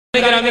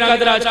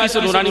कदर आज की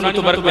नूरानी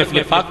मुतबरक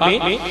महफिल पाक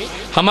में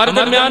हमारे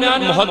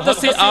दरमियान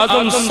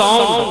मुहद्दिस-ए-आज़म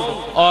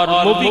साउंड और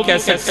मूवी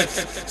कैसेट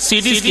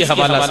सीडीज के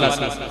हवाला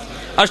से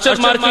अरशद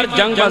मार्केट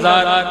जंग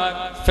बाजार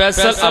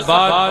फैसल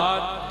आबाद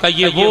का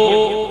ये वो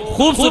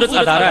खूबसूरत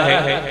अदारा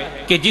है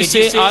कि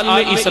जिससे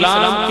आलम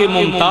इस्लाम के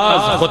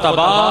मुमताज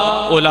खुतबा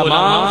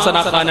उलमा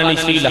सनाखाना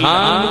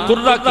शीलहान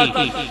कुर्रा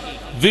की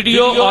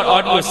वीडियो और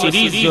ऑडियो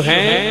सीरीज जो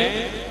हैं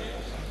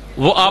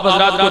वो आप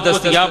हज़रात को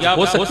दस्तयाब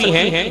हो सकती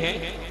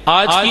हैं।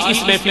 आज की इस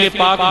महफिल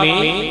पाक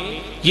में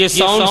ये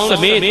साउंड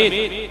समेत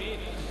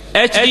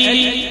HD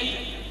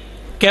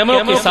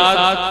कैमरों के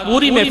साथ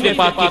पूरी महफिल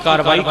पाक की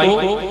कार्रवाई को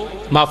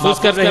महफूज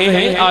कर रहे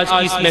हैं। आज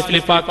की इस महफिल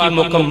पाक की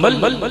मुकम्मल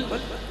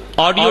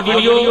ऑडियो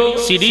वीडियो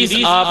सीरीज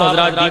आप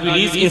हज़रात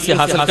DVDs इनसे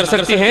हासिल कर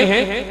सकते हैं।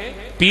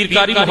 पीर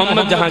कारी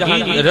मोहम्मद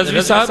जहांगीर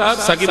रज़वी साहब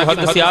सगी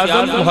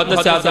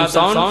मुहद्दिस-ए-आज़म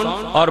साउंड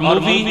और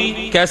मूवी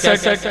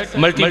कैसेट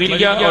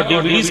मल्टीमीडिया और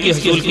DVDs के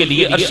हसूल के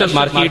लिए अरशद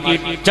मार्केट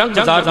जंग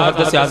बाजार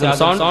मुहद्दिस-ए-आज़म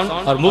साउंड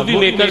और मूवी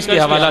मेकर्स के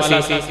हवाला से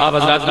आप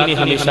हज़रात ने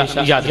हमेशा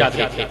याद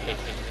रखें।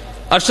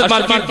 अरशद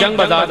मार्केट जंग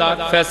बाजार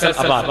फैसल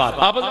आबाद।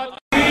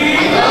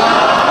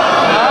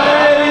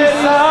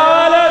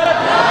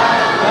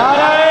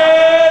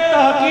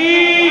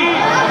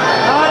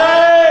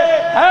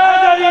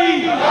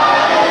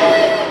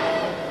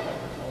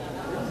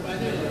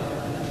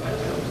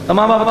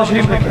 तमाम अहबाब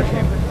तशरीफ रखें,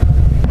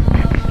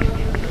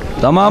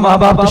 तमाम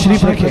अहबाब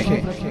तशरीफ रखें।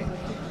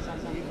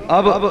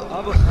 अब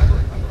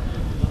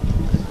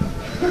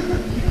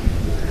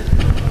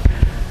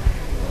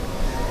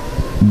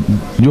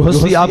जो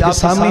हस्ती आपके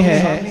सामने है,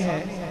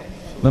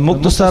 मैं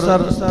मुख्तसर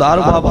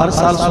तारुफ आप हर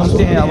साल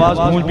सुनते हैं, आवाज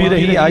गूंज भी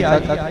रही आज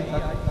तक।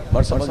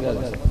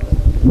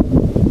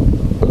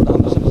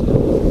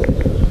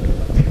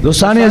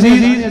 दोस्तान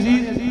अजीज,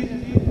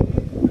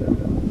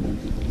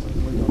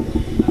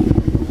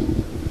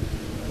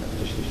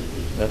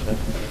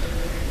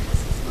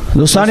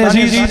 दोस्तान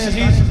अजीज,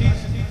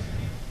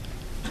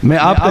 मैं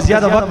आपका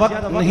ज्यादा वक्त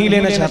नहीं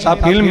लेना चाहता,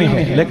 आपके इल्म में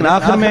है, लेकिन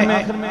आखिर में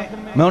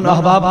मैं उन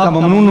अहबाब का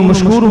ममनून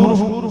मशकूर हूँ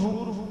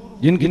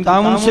जिनकी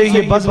ताउन से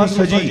ये बज़्म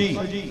सजी,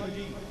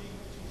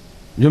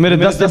 जो मेरे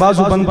दस्ते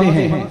बाजू बनते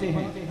हैं।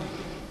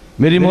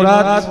 मेरी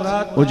मुराद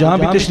वो जहां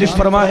भी तशरीफ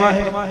फरमा है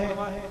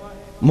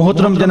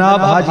मोहतरम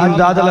जनाब हाजी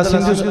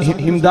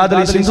इमदाद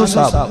अली सिंधु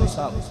साहब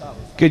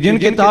के,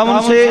 जिनके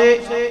ताउन से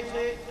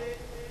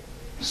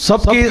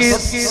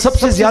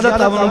सबसे ज्यादा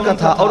ताउन उनका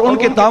था और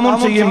उनके ताउन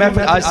से ये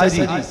महफिल आज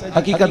सजी,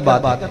 हकीकत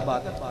बात है।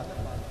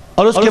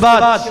 और उसके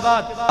बाद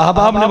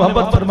अहबाब ने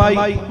मोहब्बत फरमाई।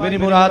 मेरी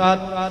मुराद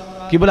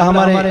किबला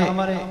हमारे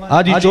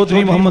हाजी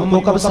चौधरी मोहम्मद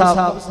मोकब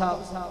साहब,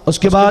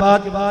 उसके बाद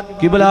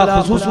किबला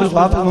खुसूस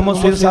मोहम्मद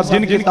सुहेल साहब,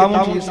 जिनके ताउन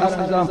से सारा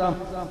निज़ाम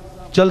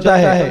चलता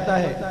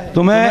है।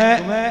 तो मैं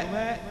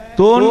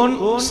तो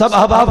उन सब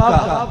अहबाब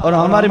का और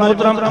हमारे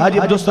मोहतरम हाजी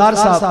अब्दुस्तार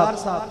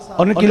साहब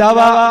और उनके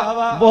अलावा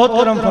बहुत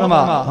करम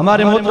फरमा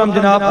हमारे मोहतरम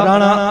जनाब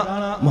राणा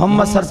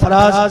मोहम्मद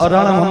सरफराज और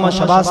राणा मोहम्मद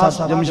शबाज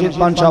साहब जमशेद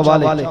पानशाह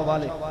वाले,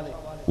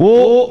 वो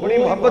बड़ी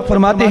मोहब्बत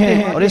फरमाते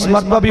हैं और इस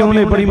मरतबा भी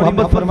उन्होंने बड़ी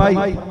मोहब्बत फरमाई।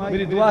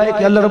 मेरी दुआ है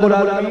कि अल्लाह रब्बुल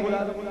आलमीन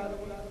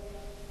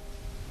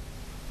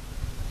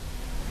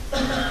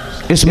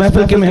इस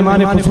महफिल के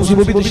मेहमान खुसूसी,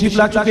 वो भी तशरीफ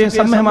ला चुके हैं,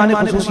 सब मेहमान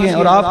खुसूसी हैं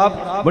और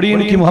आप बड़ी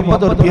इनकी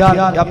मोहब्बत और प्यार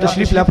आप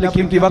तशरीफ ला अपने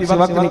कीमती वक्त से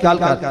वक्त निकाल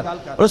कर।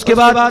 और उसके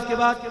बाद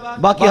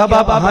बाकी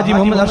अहबाब हाजी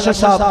मोहम्मद अरशद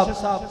साहब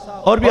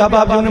और भी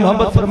अहबाब जिन्होंने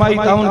मोहब्बत फरमाई,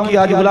 ताउन की,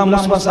 हाजी गुलाम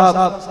मुस्तफा साहब,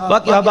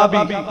 बाकी अहबाब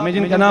मैं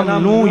जिनका नाम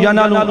लूं या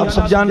ना लूं आप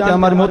सब जानते हैं,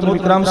 हमारे मोहतरम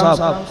इकराम साहब।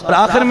 और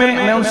आखिर में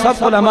मैं उन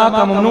सब उलमा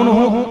का ममनून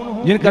हूँ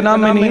जिनका नाम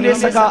मैं नहीं ले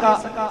सका,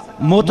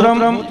 मोहतरम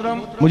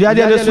मुजाहिद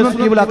अहले सुन्नत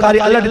क़िबला कारी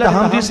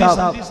अल्लाह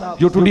साहब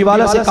जो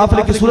टूडीवाला से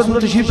काफिले की सूरत में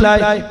तशरीफ लाए।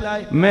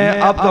 मैं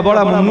आपका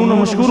बड़ा ममनून और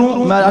मशकूर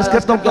हूँ। मैं अर्ज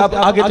करता हूँ कि आप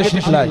आगे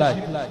तशरीफ लाए।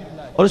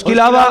 और उसके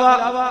अलावा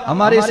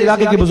हमारे इस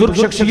इलाके की बुजुर्ग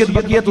शख्सियत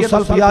बकियत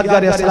सल्फ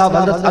यादगार असलाफ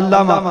हज़रत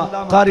अल्लामा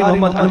कारी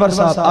मोहम्मद अनवर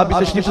साहब, आप भी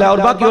तशरीफ लाए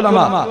और बाकी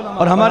उलमा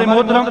और हमारे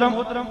मोहतरम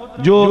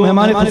जो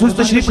मेहमान खुसूस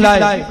तशरीफ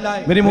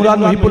लाए, मेरी मुराद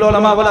मुहिब्बुल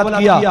उलमा वलद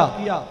किया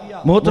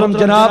मोहतरम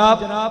जनाब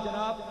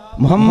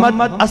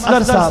मोहम्मद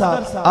असगर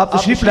साहब, आप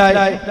तशरीफ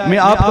लाए। मैं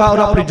आपका और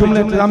अपनी जुम्मन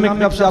इंतजाम की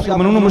तरफ से आपका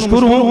ममनून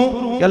मशकूर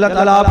हूँ कि अल्लाह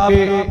ताला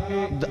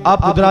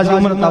आपको दराज़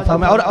उम्र अता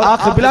फरमाए। और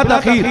आखिर बिला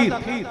ताखीर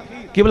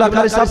क़िबला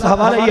कारी साहब का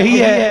हवाला यही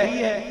है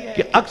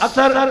कि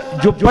अक्सर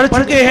जो पढ़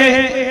चुके हैं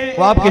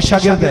वो आपके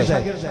शागिर्द हैं,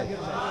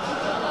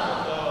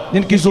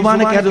 जिनकी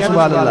जुबान कह दो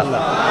सुभान अल्लाह,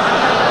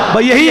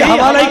 भाई यही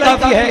हवाला ही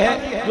काफी है।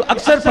 जो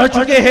अक्सर पढ़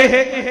चुके हैं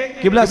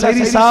क़िबला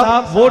सईदी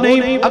साहब वो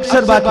नहीं,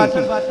 अक्सर बाकी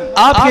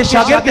आपके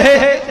शागिर्द है,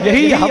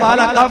 यही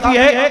हवाला काफी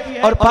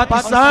है। और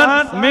पाकिस्तान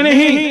में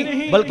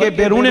नहीं बल्कि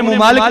बैरून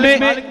मुमालिक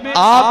में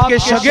आपके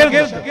शागिर्द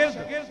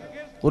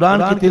कुरान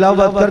की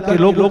तिलावत करके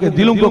लोगों के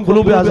दिलों को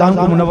कुलूब आज़ान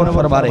को मुनव्वर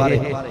फरमा रहे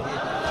हैं।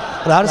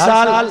 और हर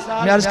साल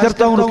मैं अर्ज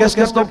करता हूँ, रिक्वेस्ट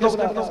करता हूँ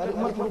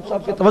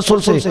तवस्सुल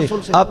से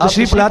आप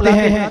तशरीफ लाते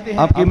हैं,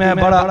 आपकी मैं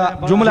बड़ा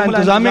जुमला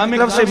इंतजामिया की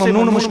तरफ से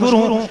ममनून मशकूर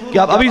हूँ कि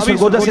आप अभी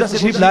सरगोदा से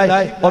तशरीफ लाए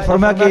और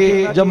फरमाया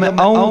कि जब मैं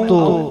आऊँ तो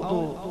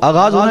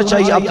आगाज होना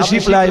चाहिए। आप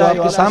तशरीफ लाए हो,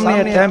 आपके सामने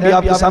है, टाइम भी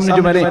आपके सामने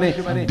जो मैंने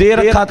दे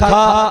रखा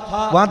था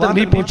वहां तक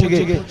नहीं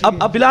पहुंचेंगे। अब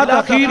बिला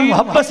तखीर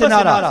मोहब्बत से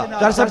नारा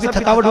कर सबकी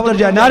थकावट उतर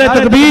जाए। नारे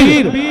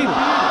तकबीर,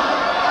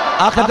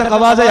 आखिर तक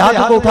आवाज है,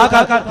 हाथों को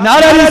उठाकर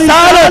नारे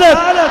रिसालत,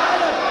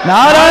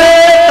 नारे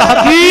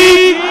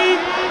तहकीक,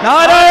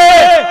 नारे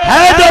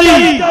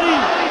हैदरी।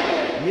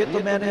 ये तो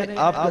मैंने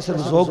आपका सिर्फ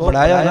ज़ौक़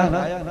बढ़ाया है ना।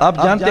 आप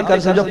जानते कर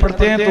से जब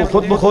पढ़ते हैं तो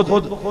खुद ब खुद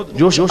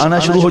जोश आना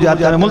शुरू हो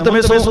जाता है।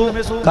 मुल्तमिस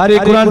कारी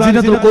कुरान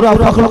ज़ीनतुल कुरान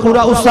फ़ख्रुल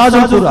कुरान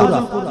उस्ताजुल कुरान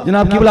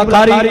जनाब क़िबला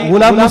कारी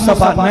गुलाम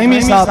मुस्तफ़ा नईमी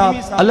साहब,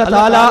 अल्लाह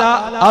ताला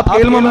आपके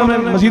इल्म में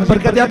मज़ीद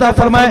बरकत अता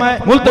फरमाए।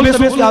 मुल्तमिस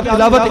कि आप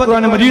तिलावत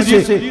कुरान मजीद से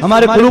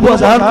हमारे क़ुलूब व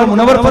अज़हान को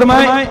मुनव्वर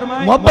फरमाए।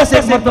 मोहब्बत से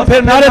एक मरतबा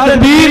फिर नारे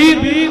तकबीर,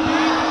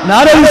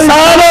 नारे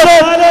रिसालत,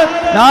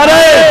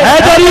 नारे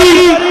हैदरी,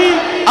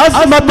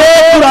 अज़मत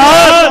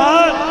कुरान।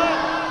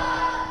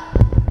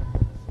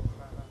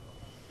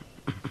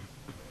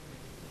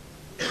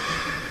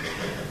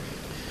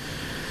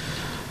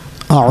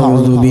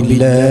 अऊज़ु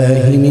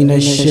बिल्लाहि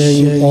मिनश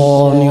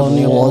शैतानिर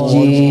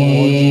रजीम।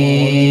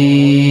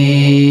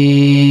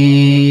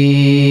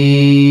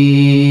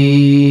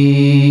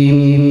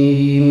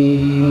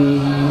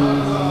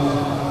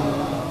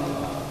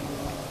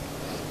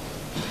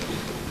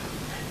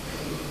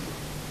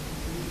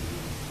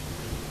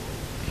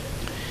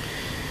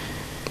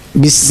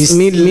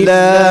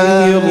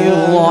 बिस्मिल्लाहिर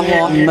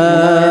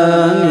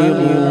रहमानिर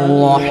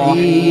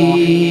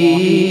रहीम।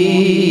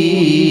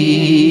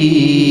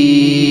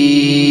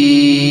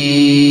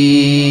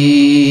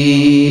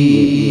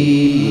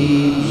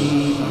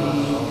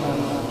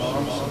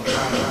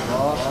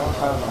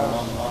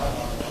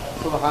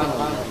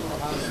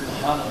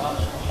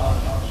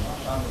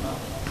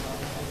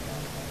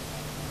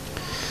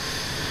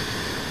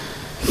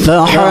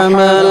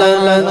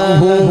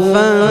 فحملته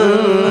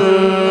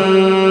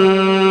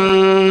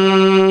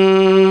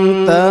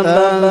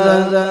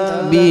فانتبذت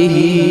به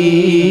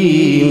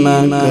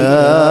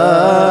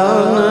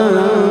مكانا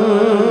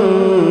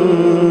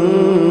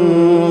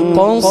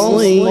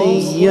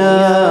قصيا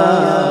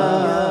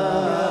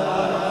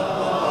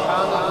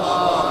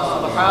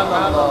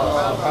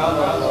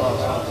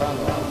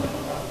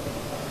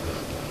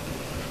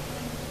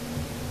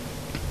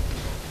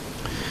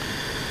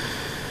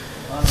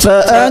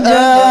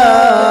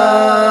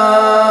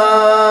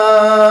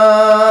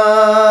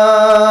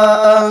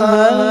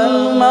فأجاءها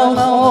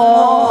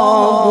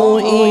المخاض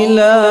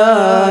إلى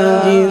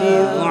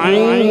جذع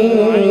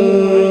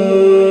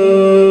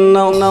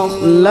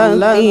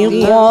النخلة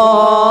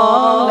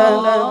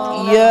قالت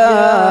يا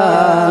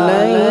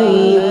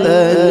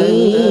ليتني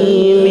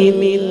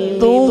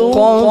مت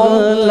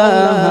قبل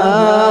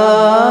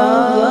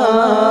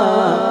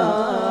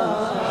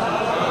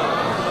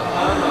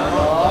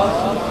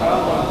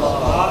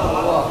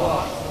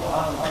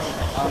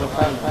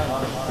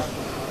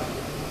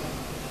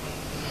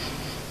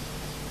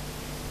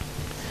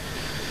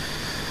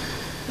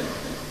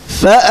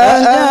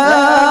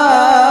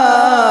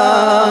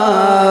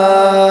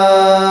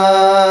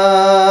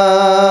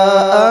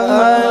فأجاءها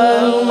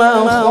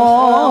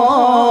المخاض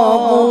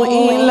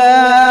إلى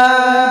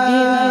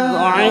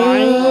جذع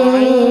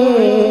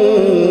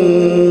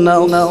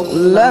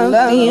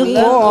النخلة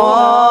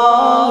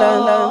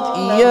قالت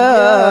يا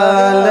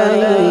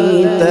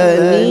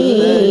ليتني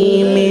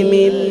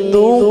مت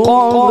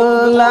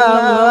قبل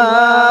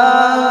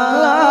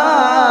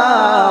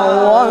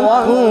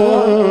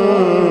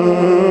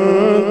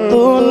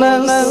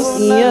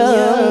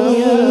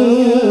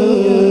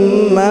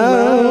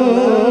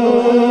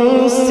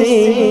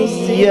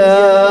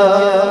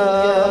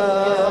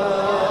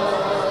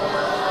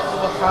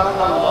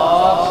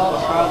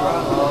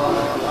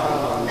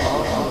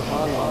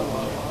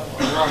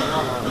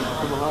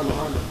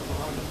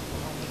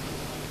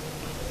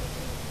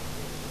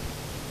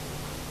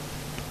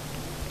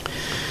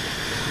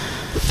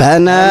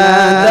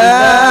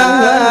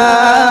فناداها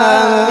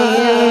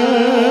من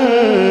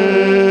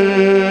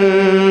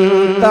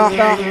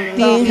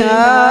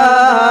تحتها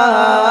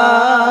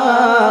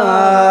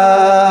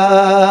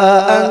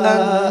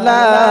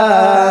ألا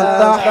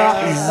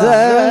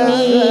تحزني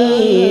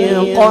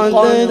قد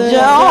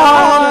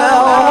جعل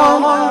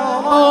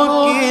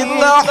ربك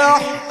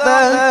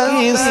تحتك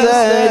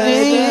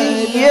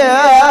سريا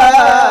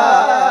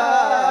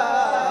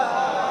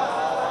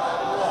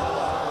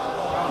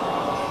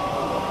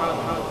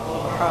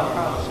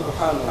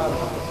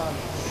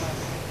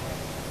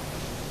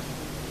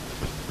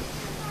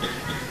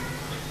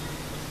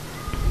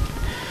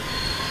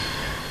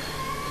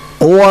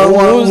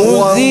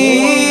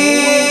وهزي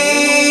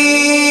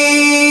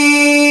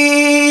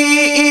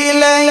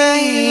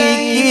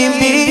إليك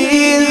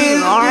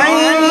بجذع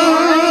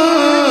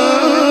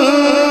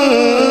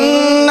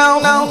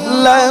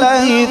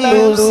النخلة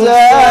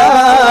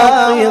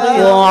تساقط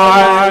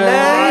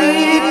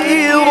عليك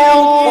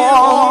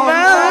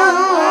رطبا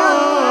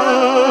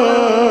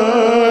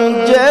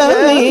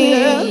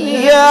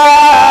جنيا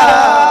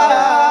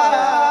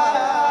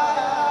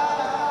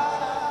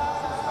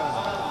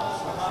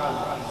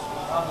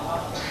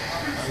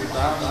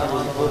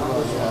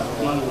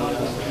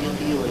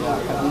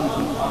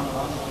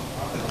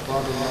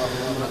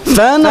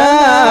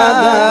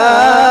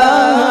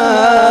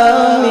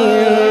فناداها من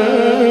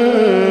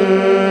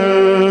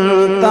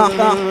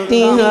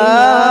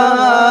تحتها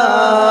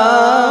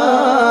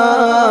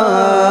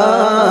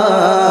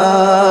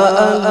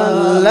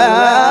ألا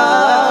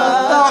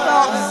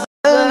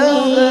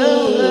تحزني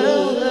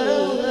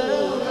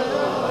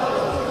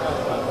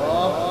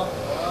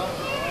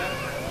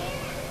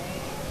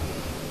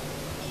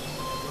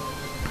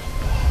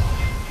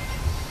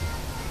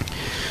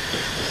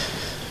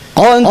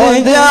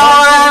قد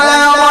جعل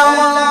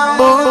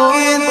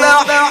ربك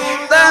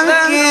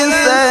تحتك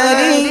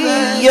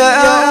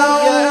سريا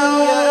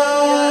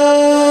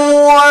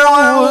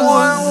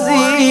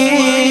وهزي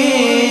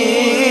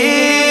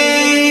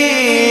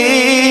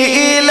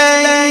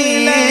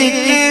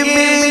إليك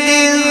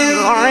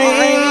بجذع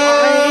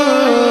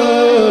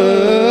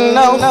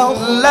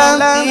النخلة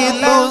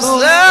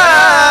تساقط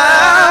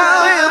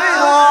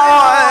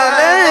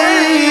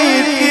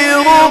عليك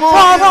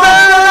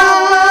رطبا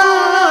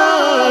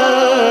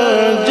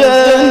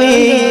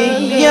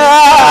جنيا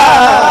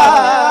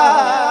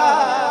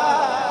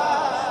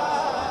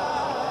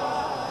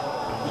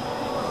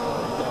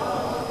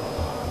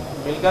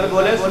मिलकर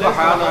बोले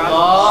सुभान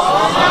अल्लाह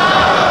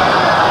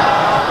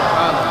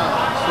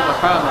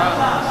सुभान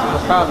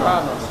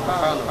सुभान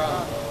सुभान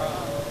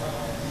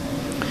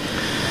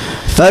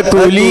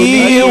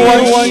فكلي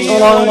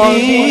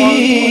واشربي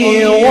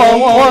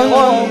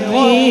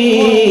وقري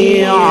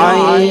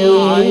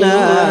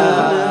عينا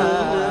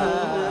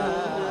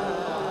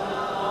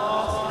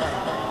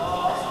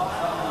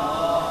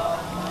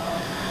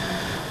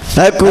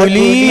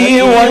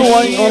فكلي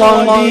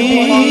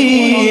واشربي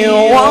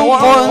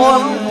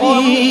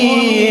وقري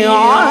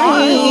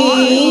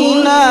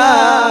عينا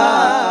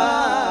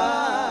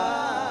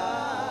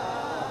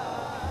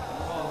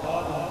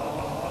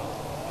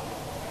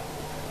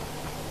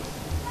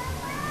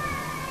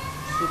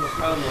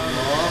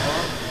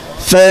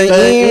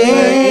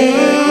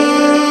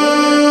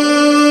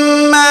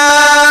فإما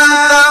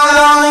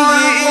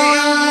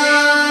ترين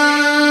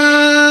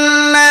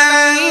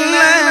من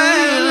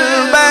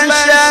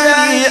البشر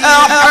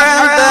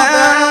أحدا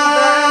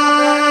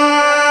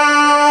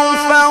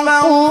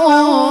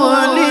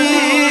فقولي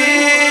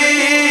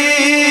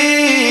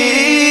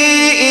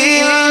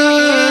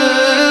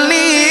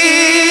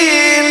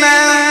إني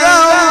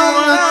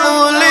نذرت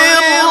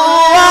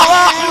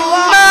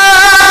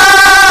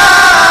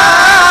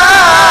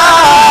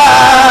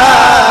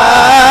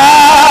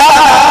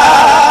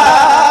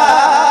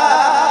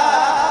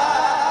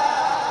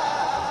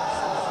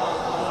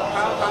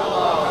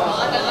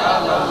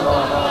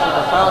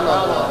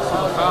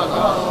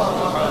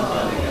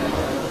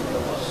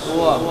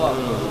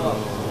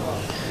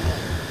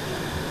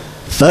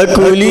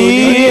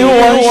فكلي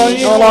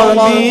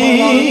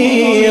واشربي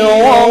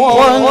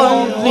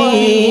وقري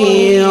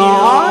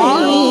عينا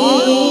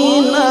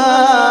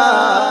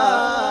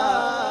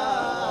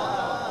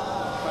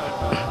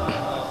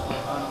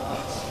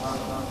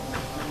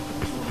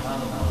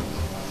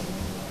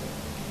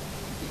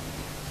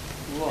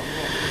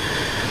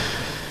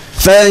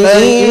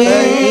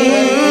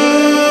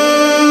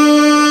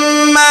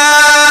فإما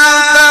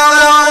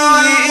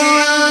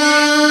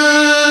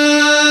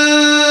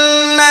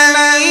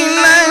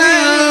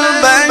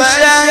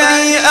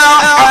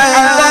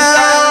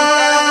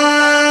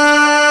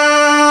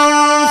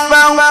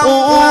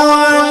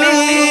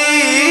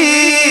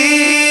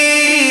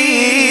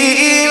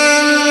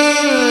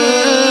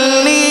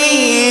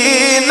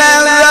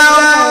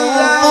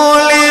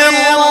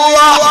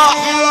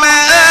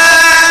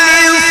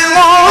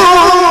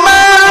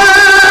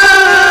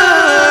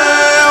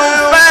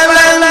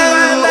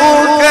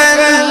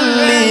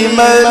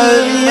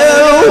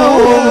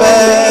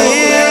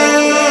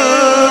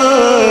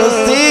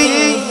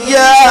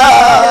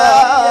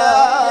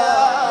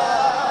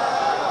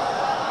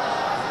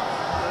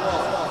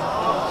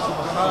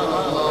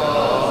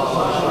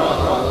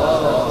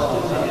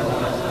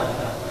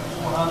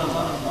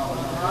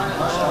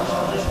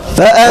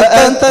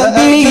فأتت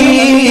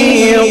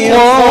به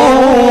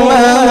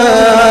قوما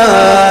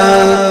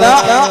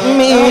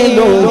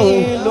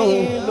تحمله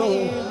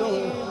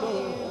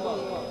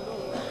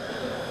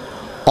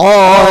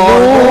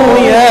قالوا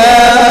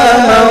يا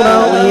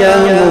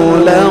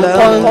مريم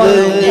لقد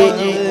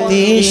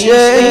جئت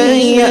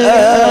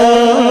شيئا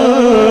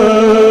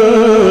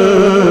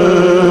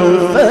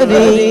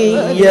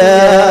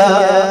فريا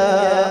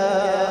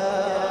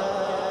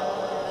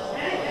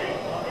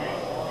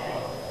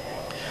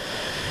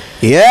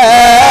يا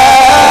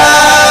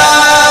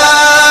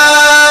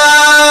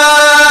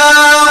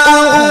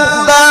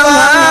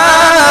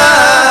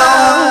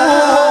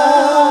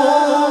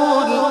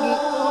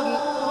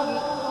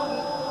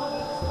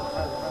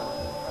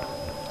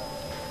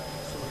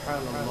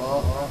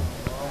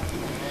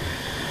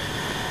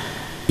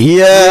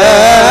يا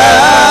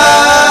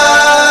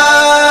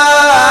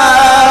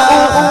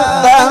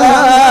أخت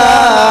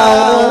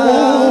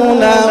هارون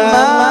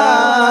ما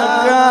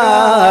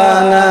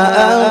كان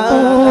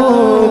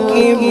أبوك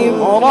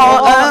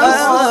امرأ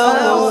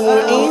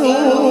سوء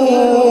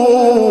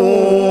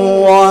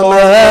وما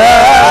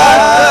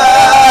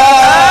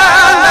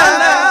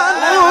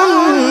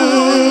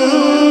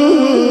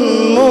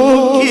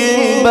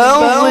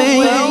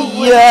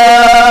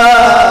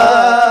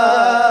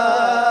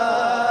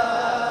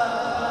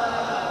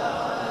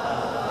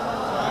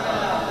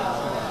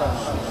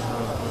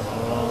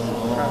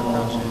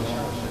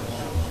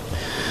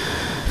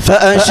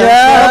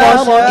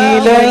فأشارت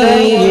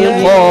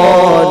إليه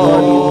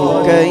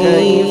قالوا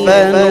كيف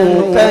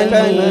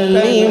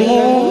نكلم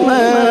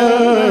من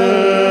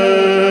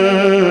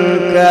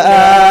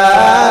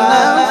كان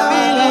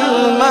في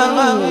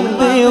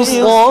المهد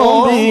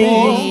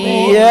صبيا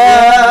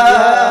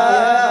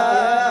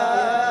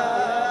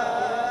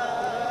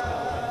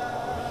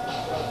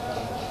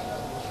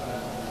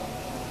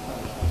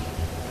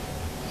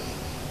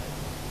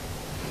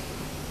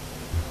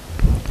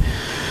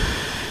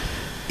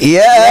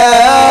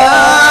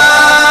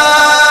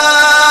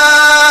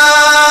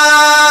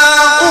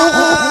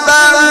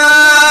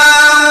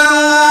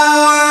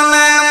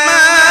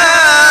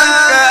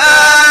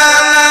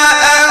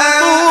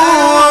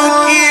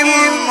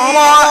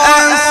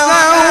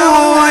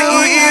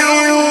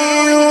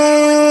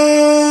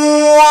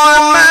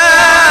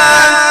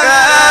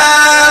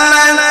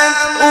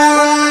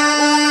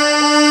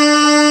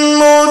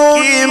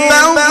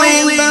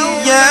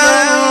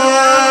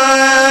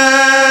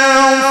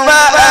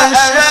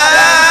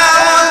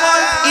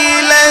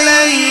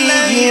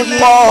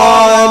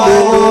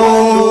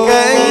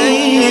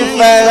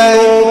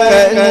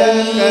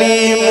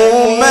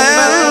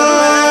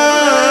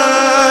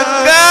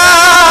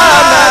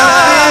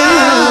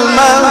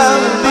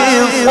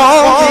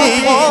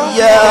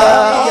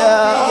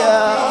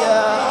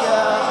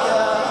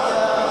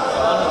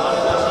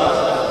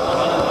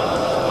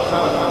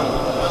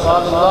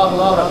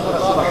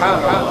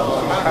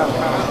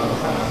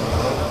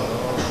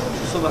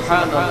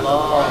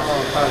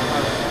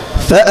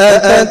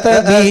فأتت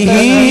به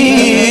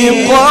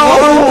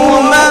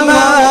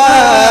قومها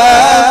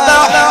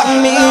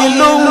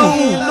تحمله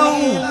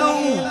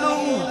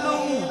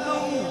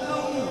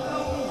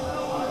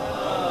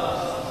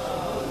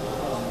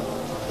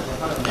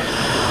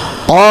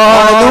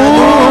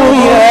قالوا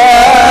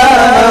يا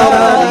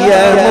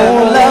مريم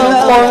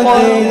لقد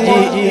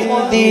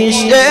جئت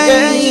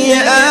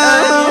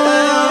شيئا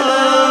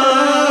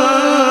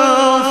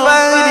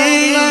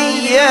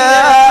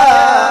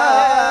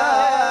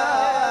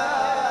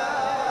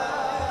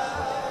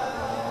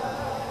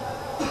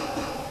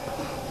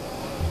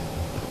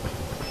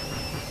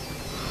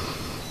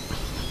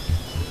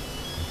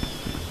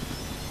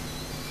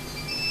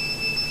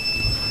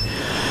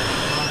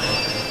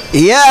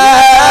يا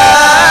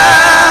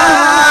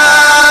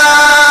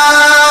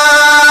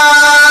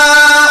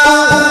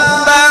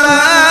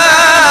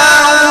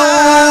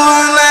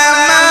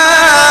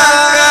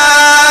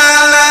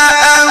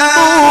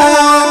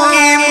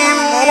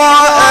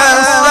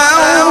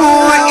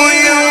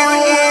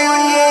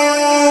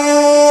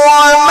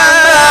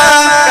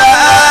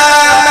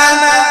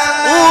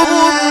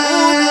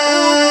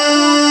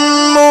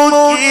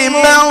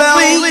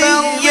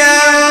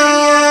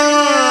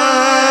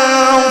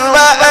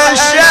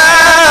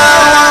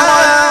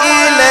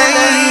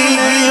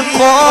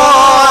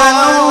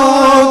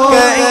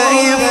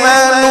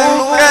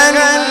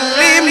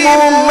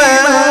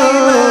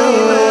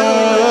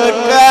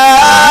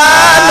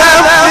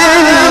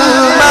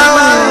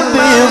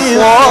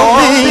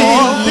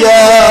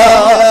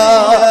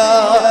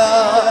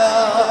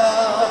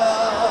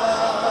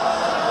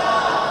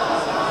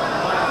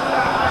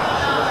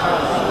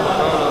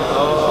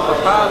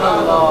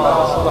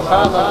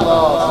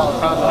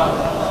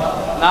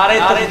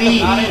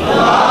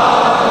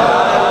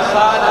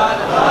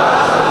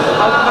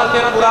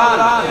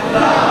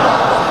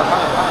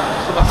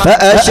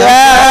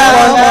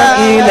فأشارت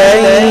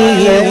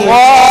إليه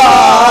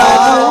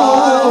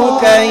قالوا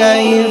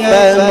كيف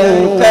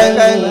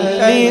نكلم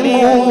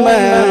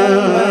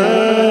من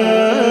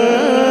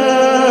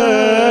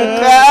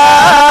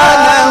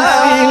كان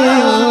في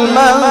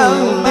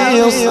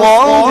المهد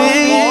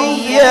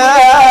صبيا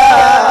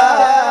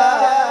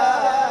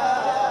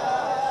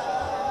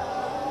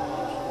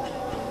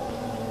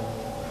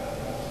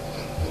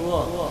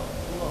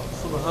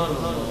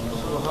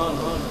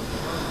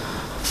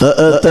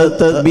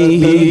فأتت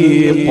به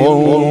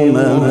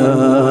قومها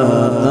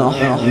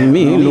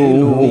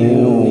تحمله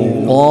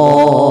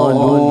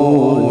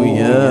قالوا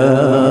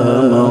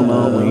يا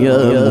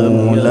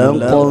مريم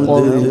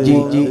لقد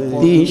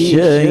جئت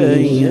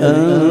شيئا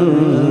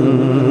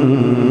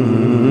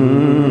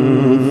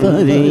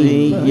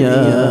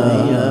فريا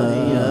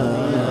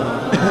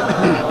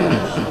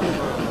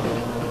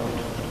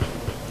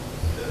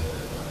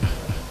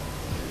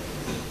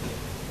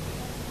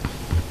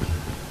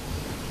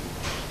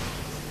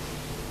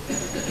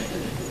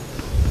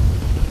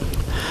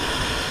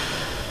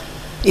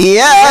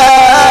يا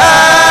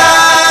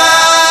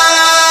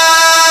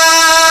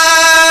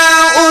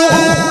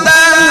أخت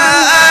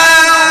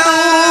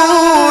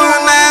هارون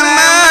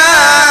ما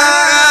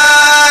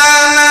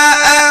كان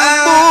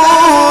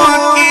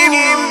أبوك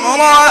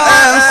امرأ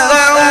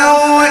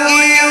سوء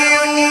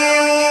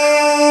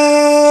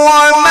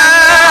وما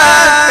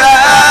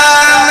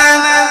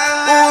كانت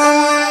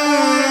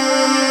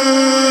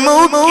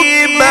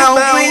أمك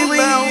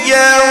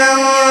بغيا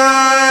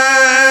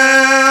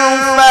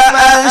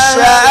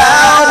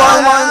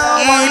فأشارت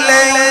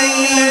إليه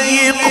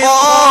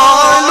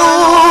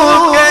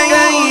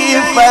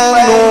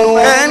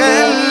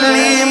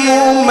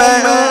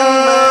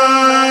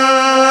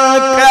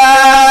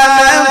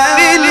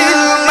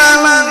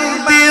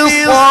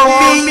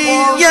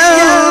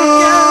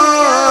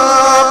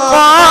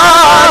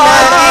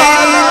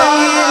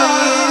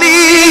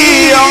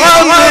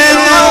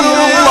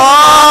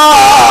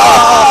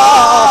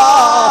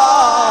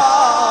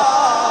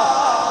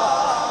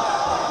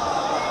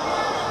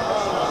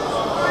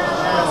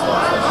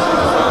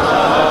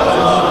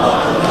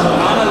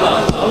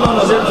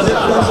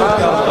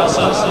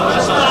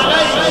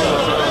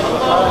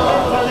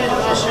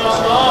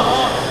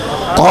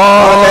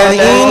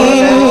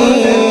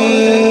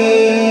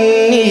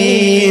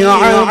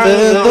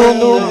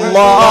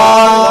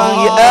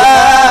الله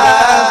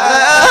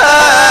آتاني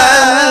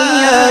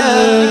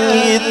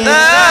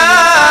الكتاب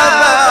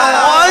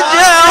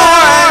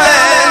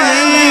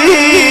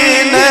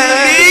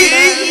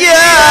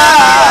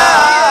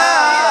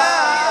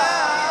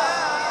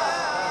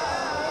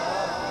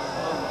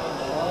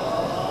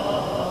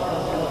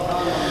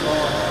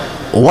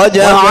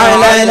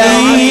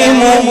وجعلني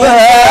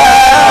مباركا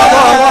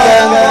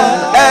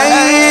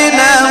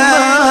أينما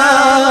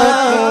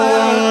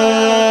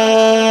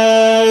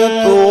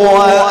كنت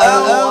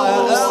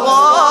وأوصاني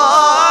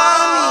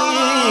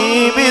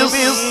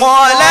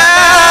بالصلاة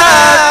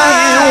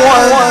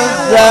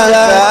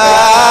والزكاة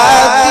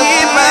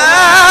ما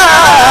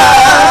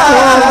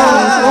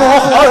كنت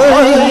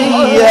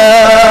حيا.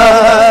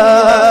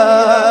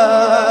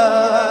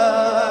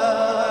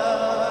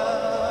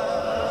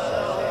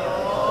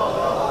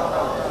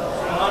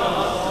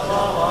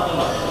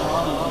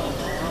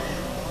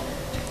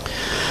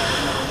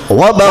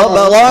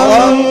 وبرا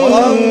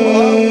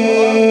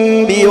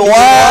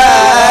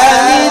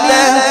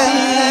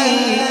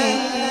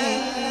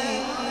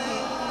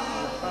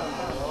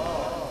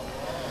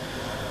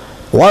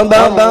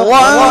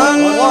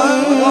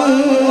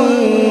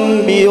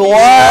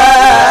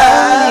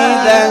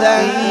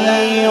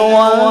بوالدتي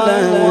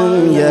ولم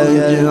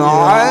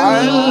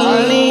يجعلني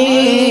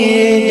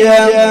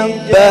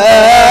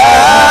جبارا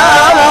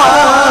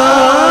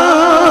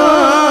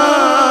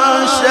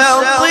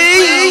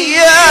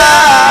شقيا.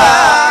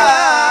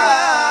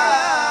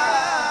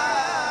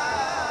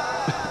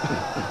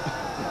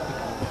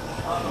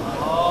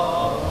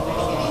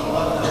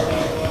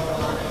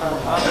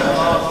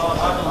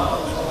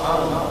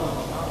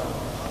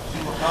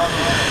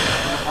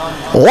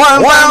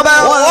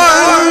 وبرا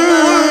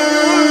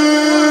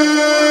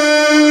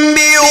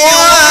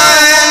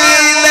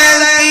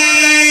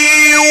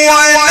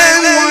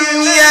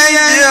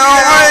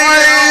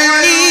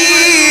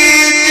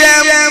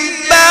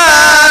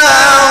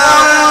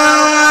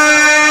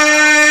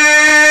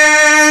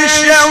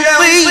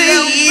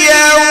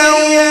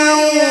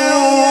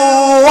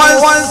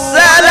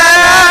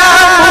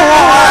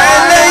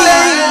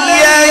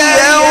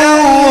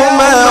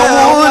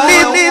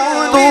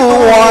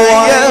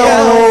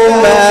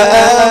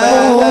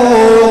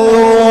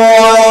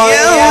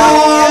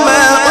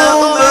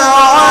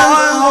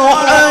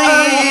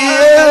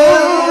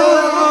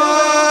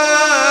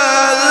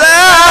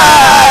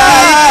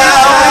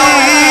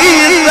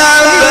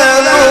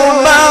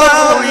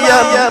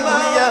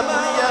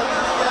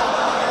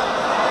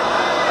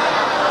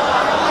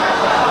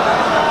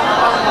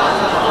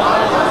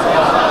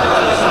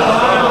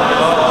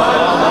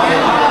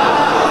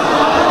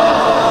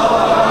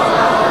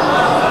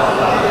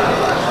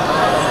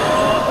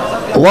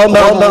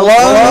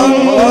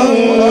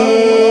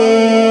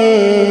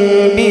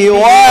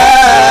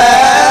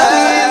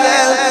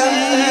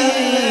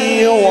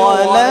بوالدتي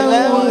ولم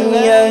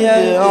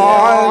يجعلني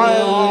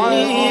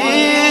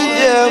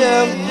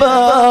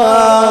جبارا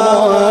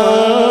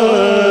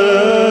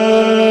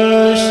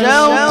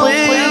شقيا.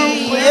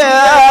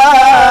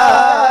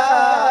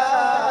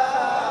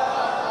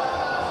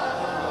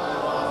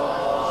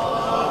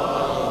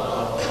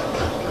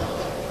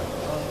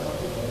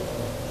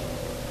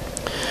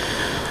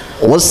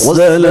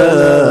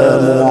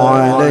 والسلام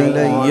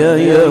علي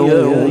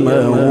يوم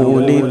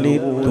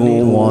ولدت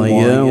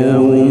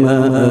ويوم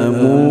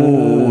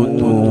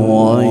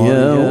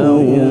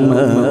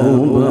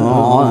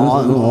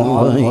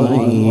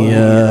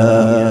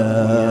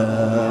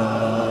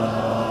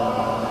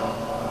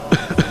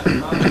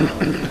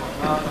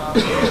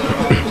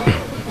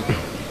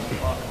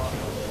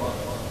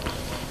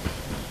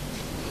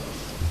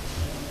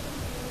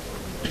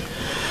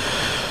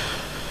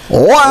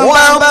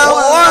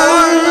وبرا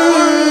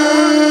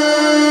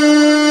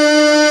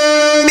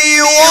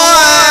بوالدتي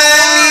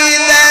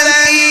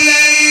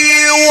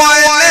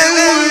ولم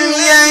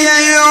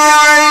يجعلني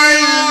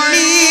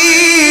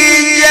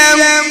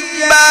جبارا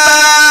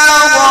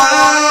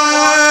شقيا.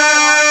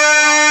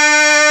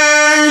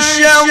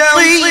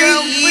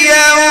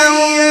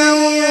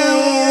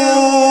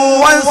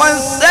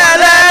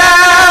 والسلام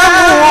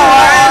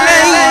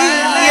علي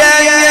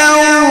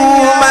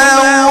يوم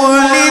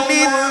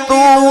ولدت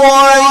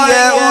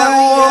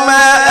ويوم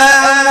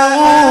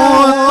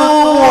أموت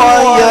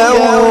ويوم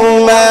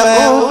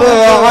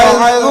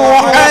أبعث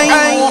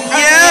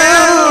حيا.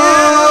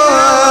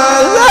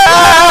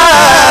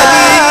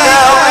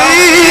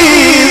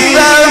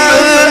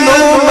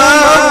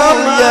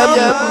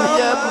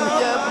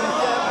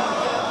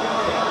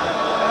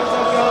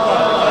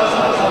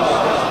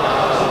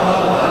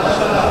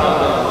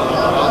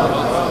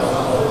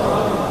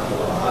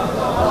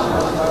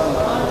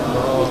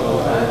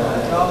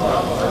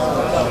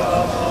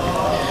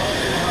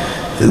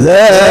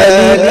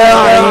 ذلك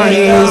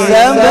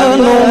عيسى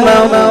بن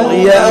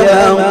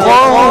مريم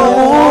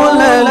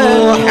قول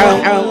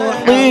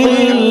الحق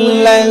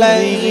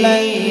الذي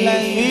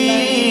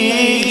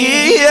فيه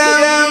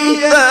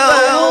يمترون.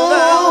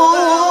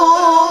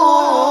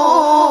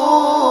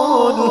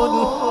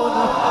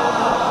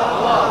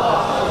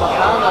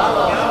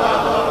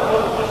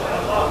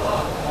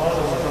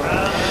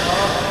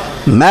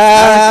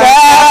 ما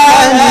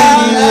كان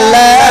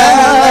لله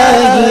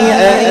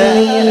أن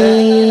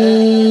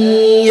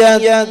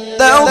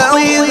يتخذ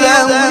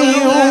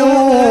من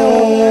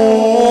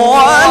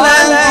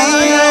ولد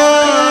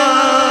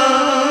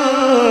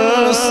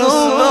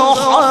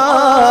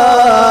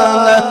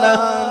سبحانه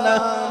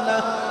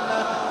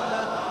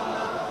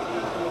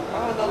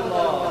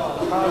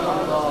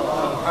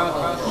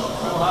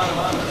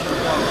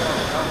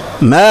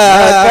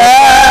ما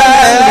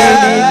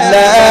كان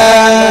لله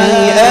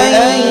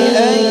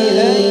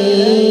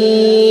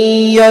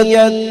أن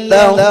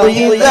يتخذ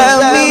من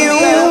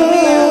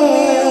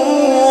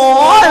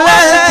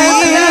ولد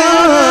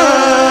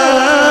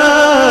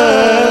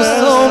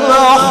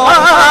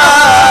سبحانه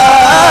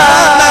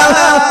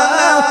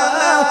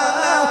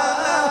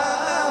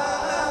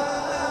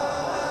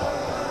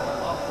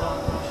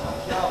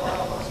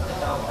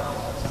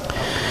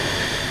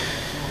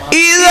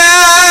إذا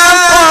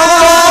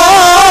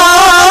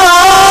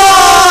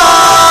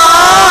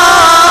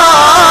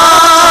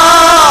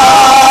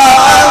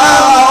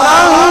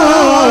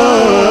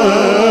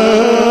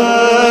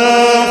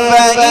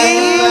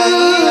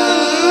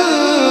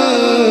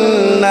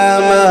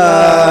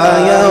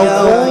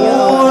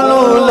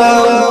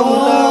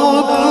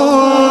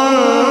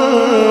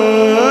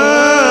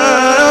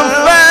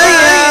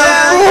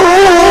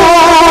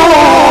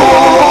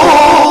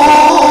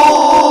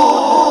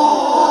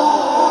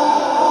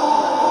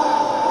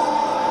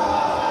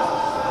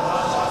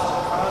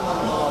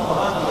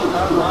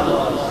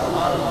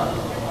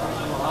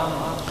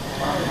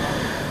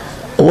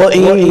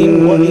وإن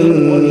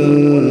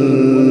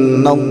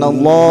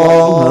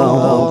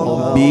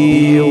الله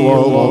ربي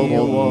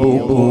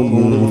وربكم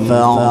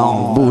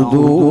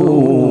فاعبدوه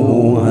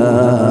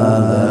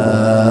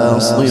هذا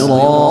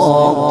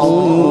صراط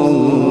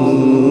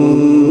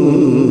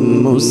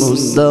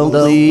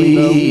مستقيم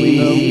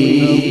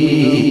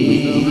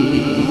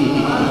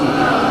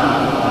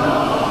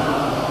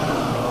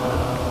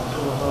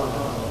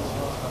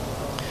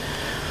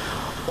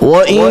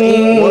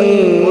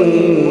وإن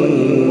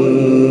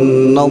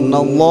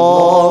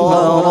الله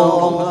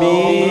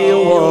ربي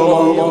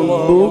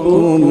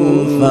وربكم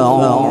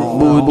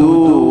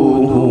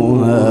فاعبدوه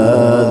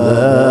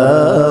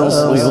هذا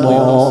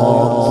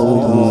صراط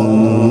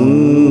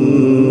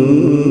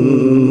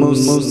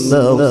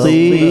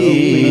مستقيم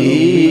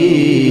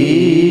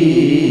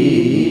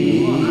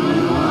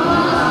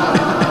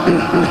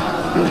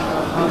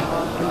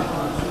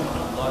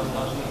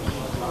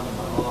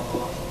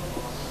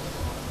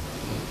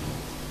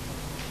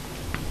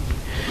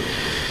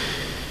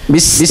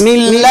بسم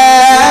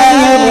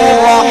الله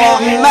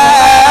الرحمن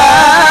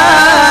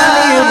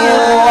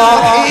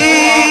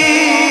الرحيم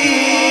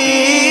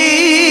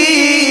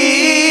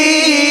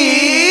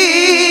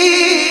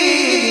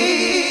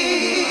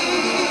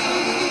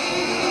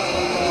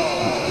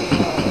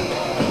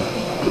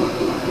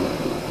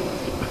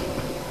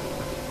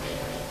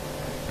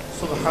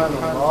سبحان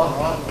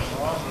الله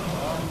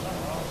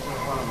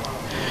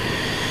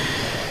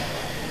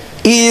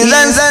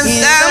إذا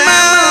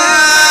السماء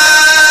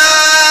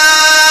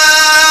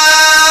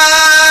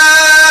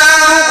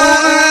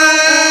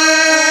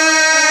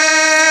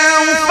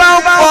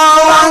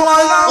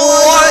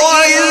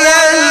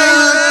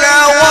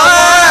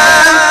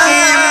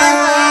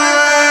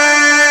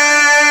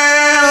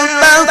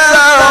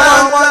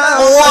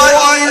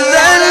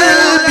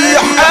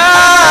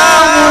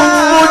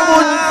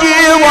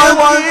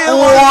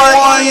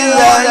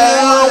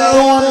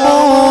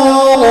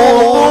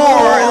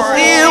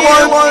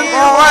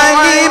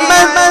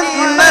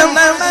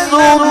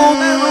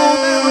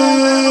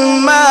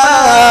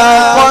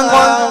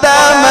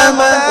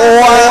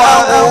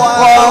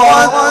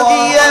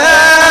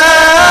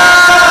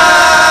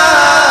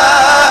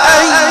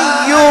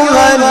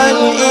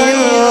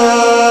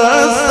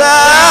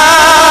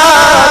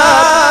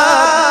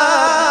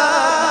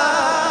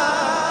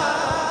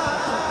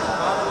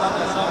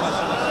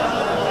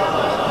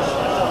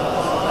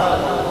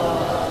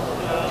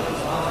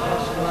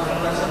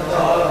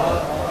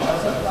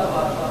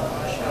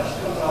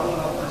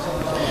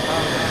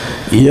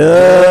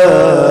يا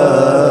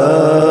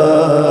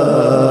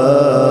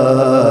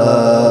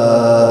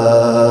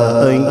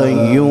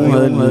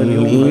أيها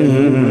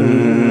الإنسان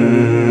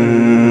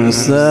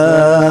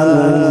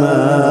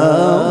ما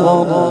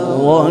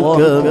غرك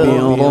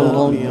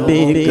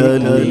بربك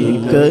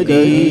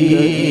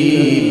الكريم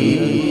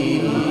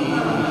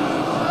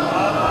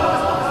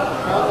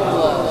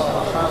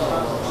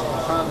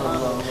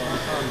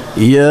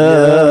يا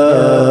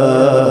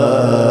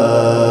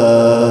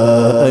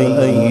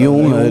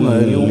أيها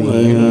الإنسان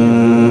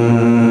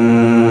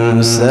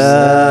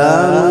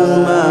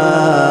ما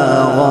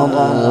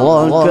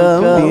غرك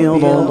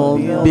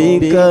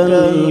بربك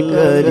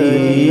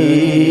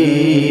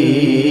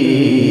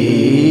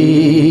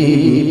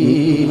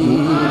الكريم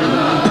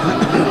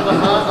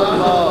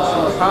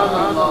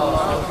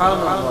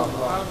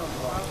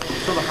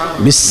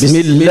بسم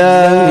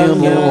الله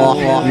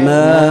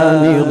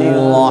الرحمن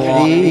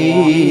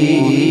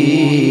الرحيم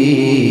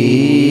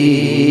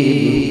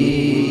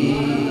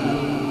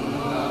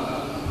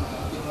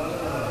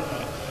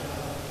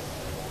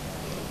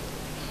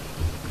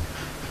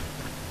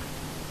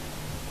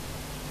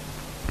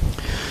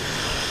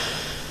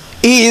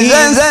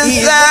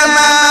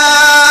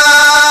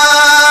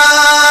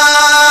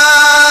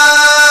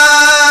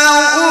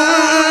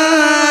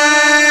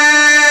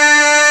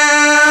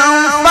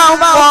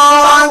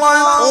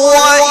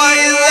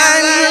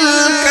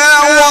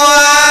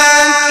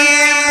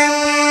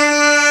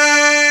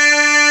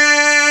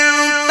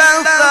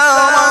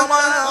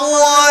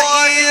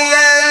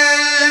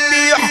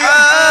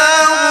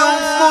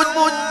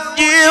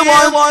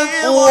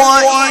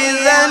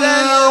وإذا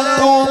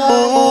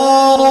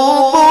القبور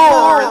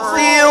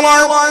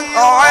بعثرت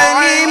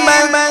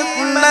علمت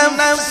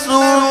نفس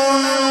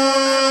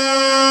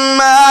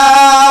ما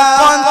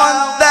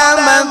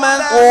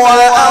قدمت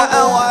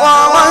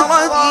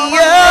وأخرت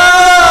يا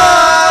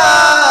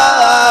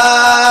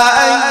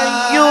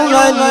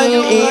أيها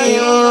الإنسان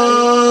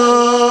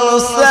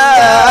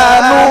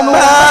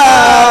ما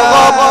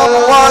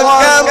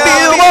غرك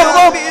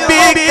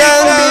بربك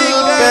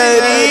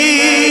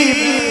الكريم.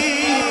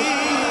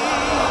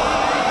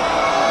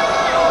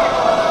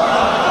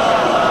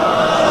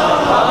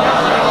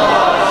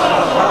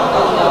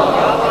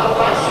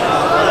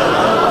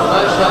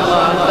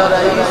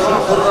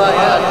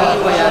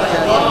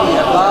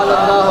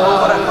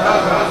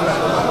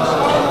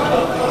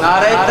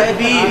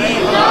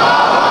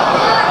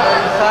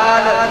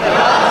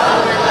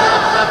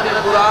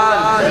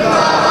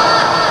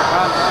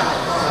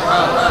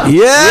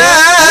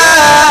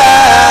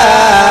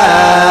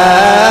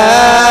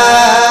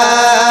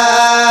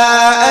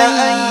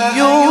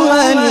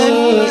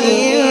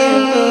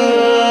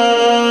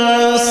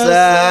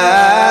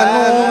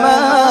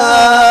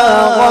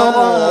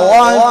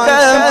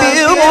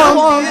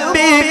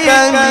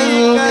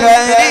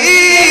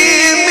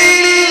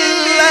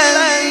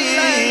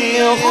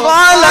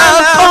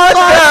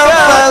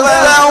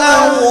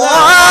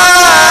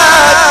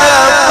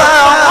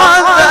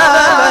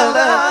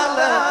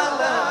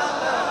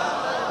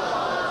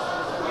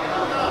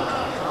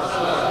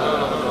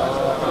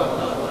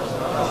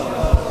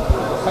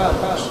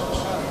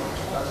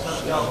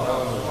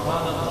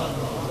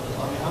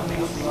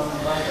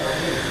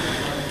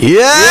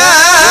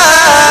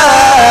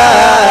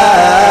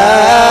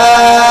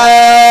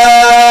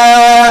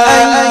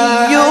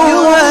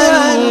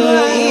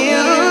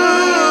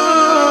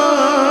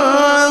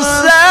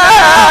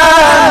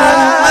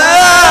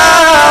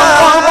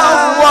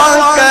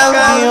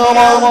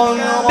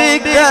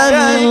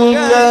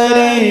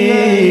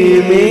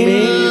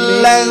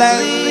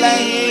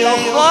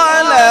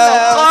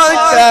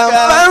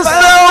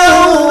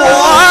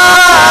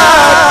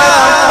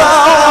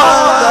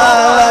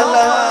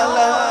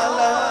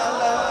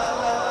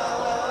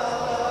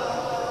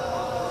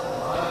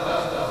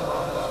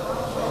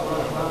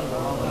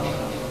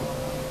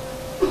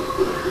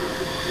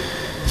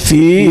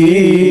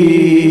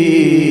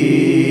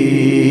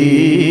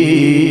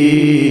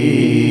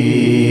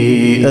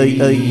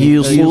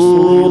 أي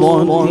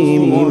صورة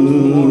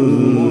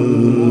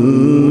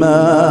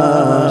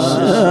ما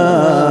شاء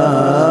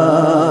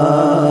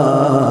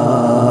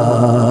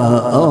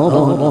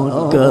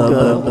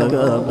ركبك.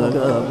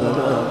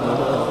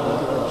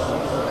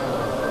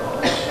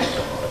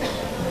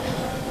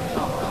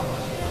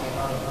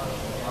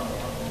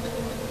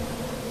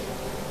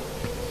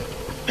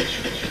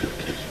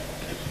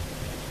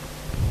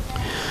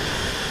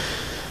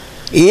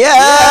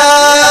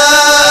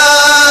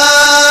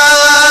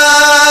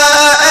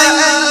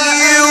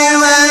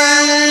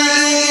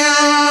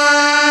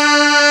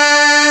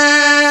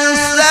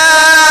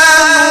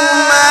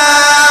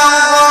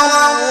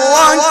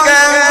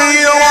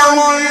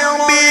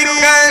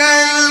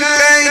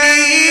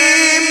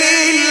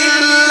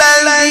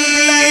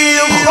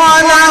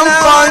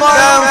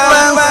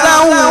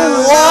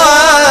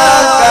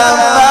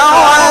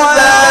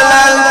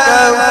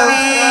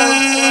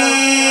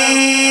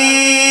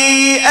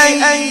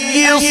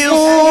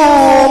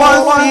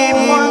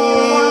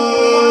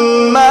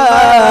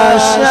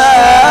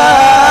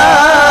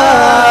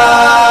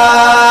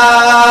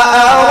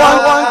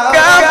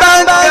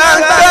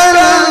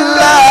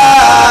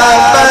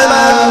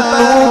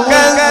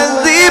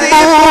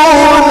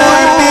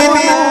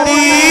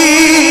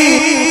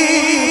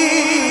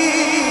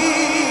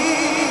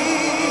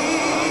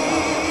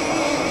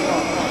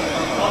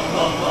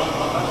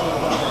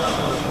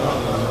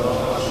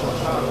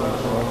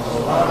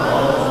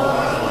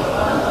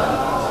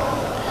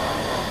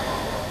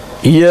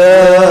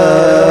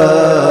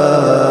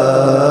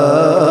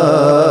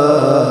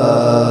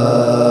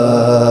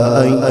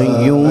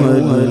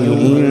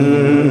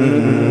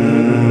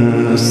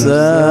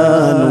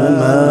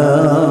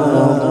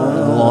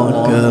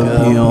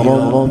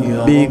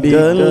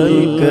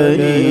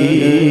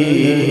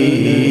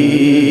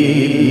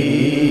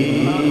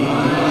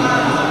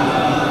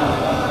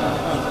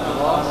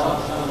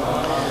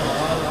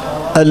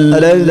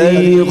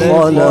 الذي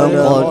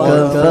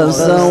خلقك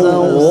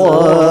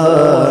فسواك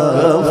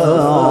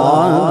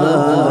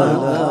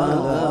فعدلك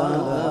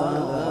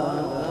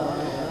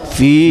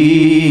في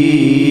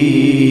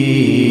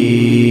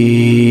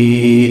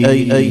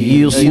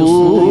أي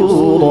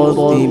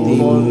صورة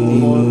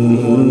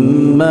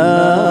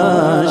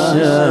ما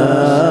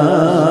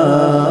شاء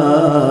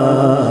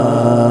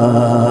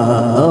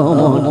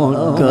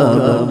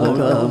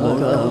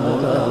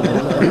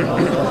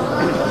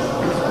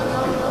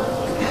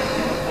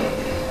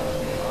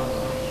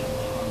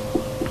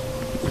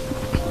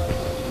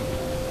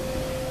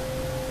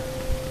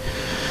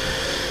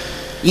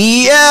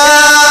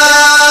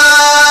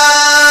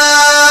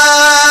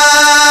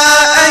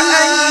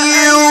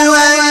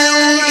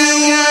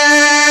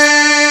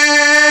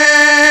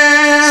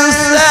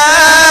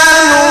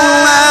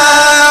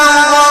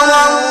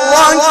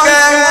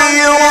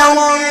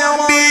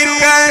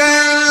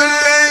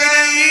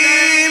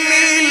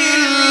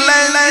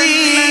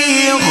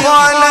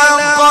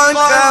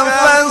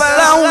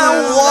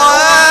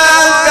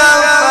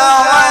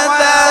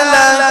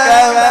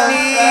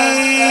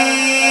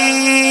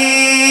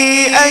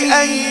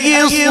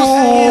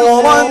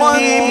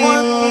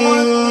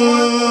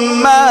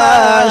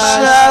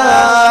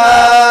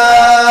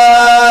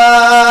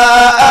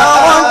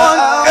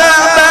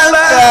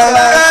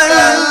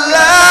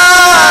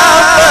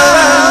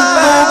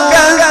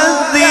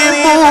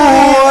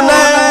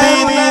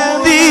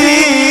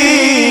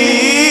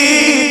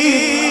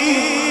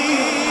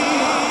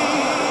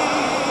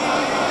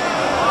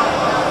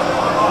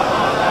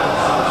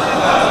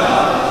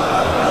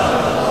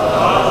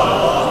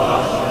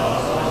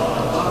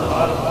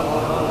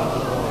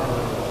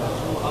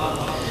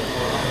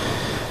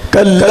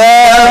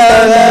كلا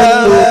بل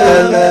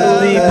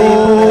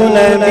تكذبون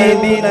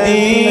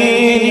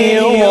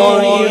بالدين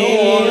وإن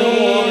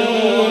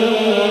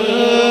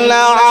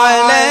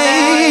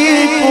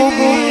عليكم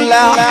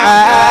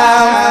لحافظين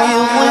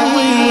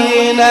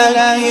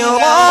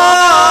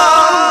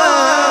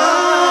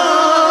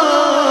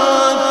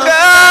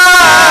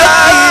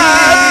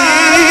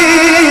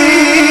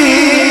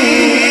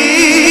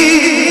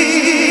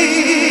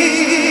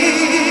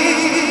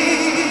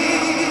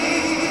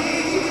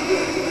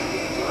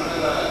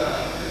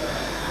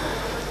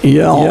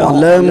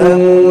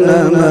يعلمون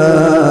ما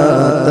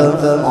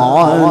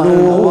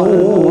تفعلون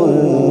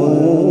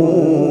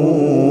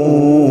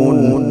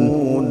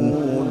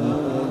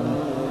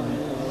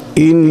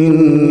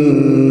إن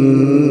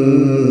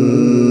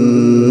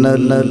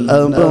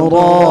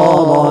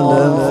الأبرار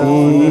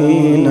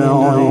لفي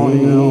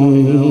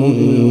نعيم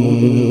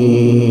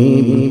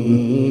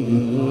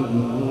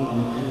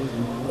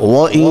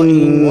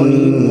وإن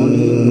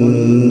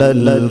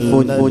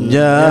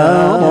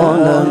الفجار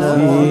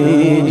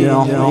لفي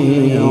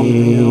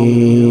جحيم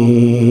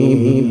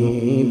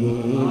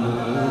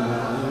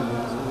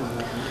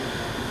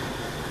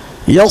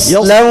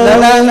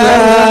يصلونها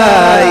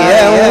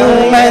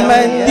يوم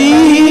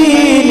الدين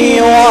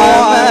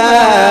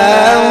وما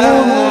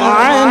هم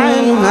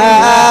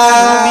عنها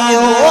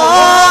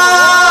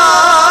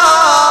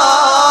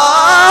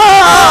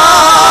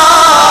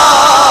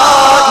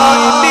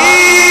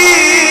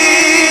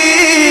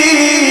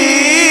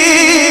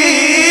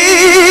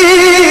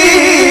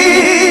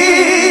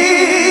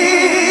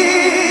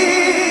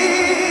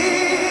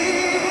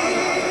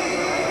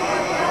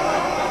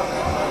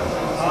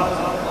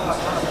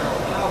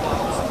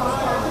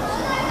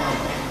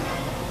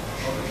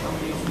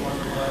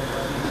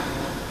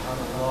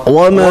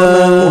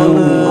وما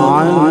هم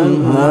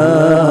عنها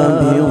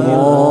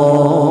بغائبين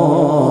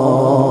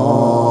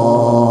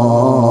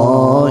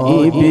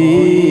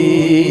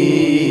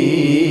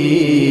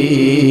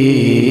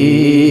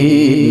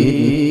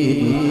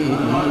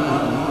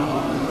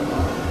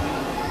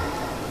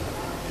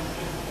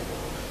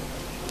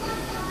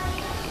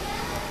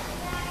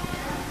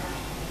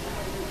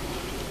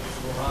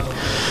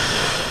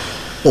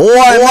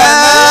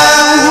وما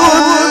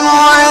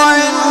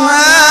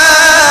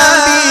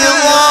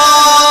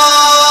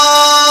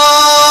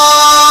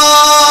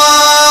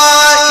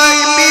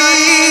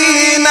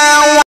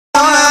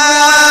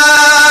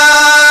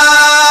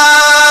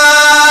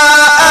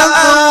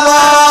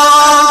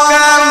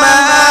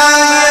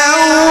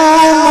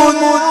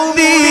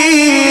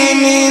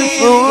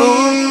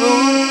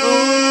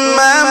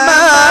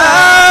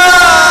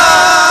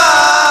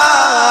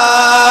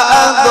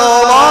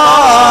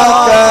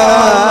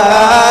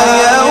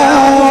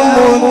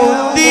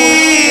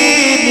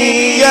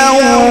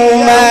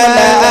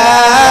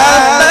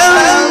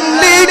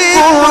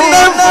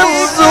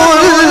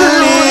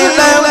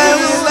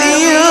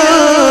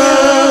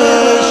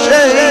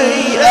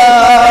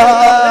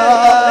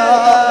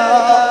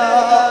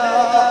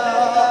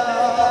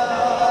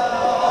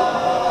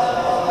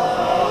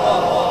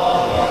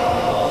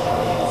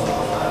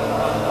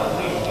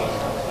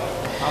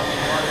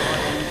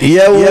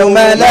يوم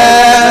لا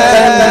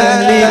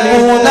تملك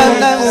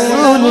نفس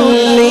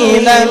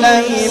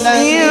لنفس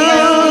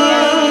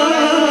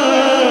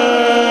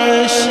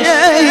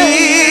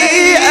شيئا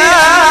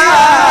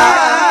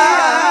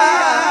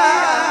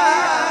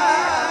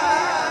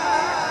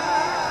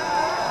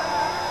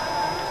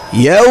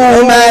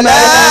يوم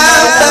لا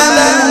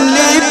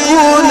تملك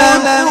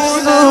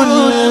نفس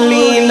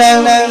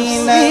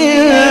لنفس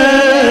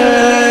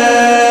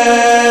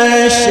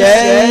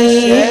شيئا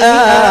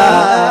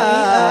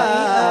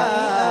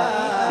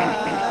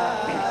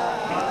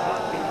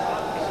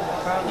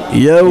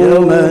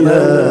يوم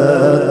لا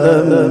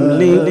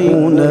تملك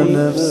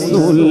نفس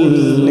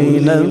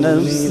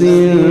لنفس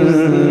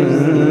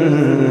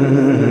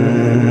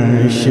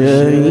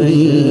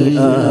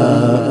شيئا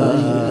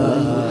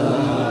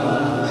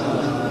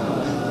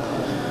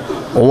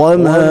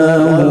وما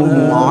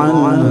هم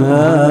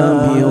عنها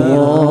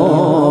بغائبين.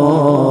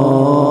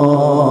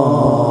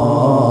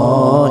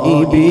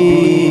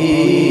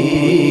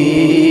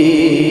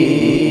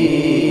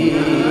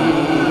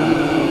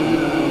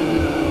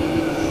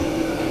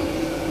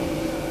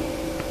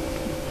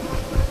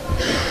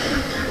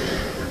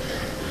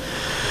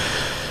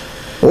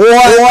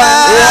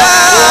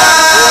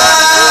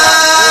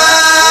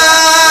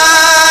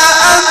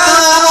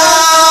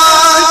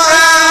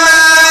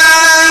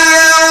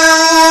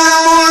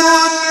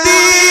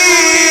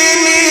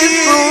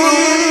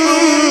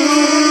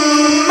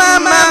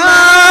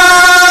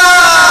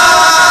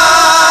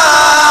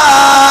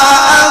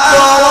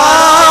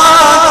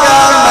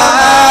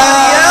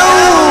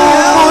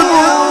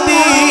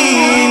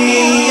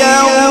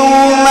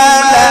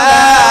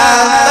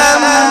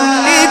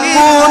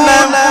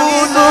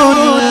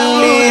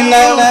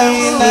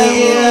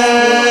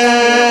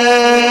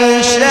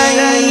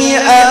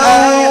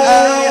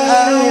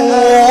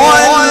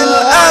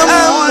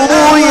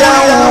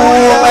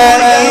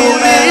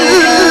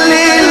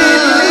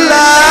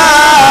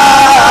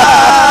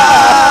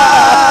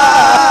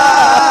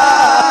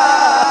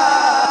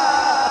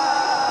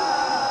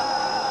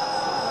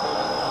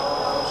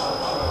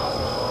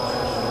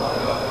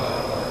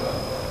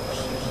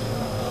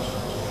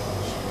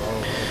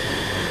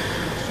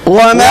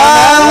 وما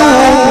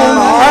هم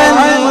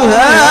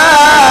عنها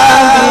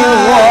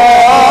بغائبين.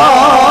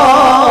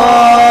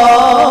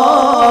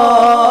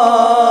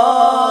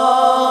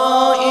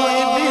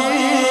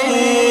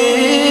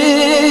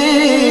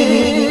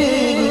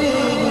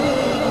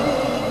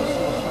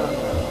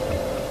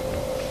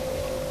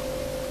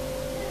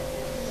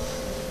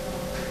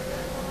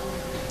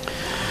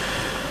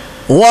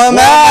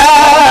 وما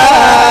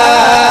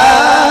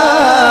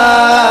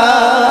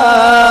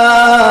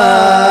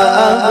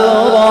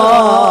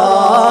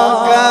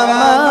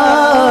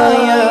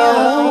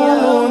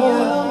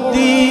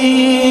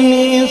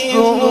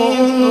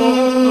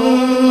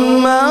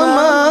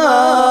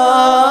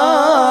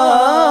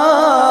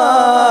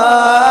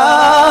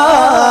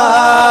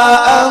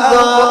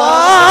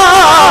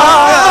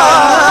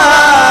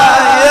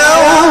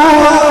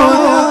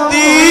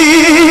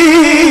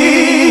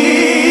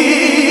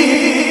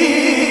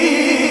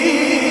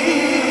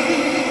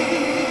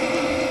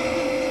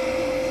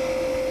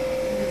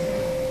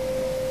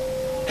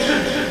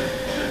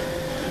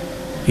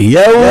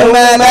يوم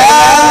لا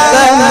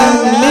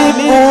تملك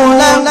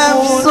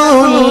نفس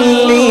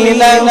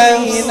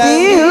لنفس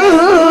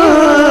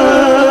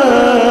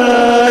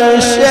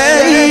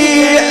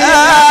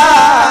شيئا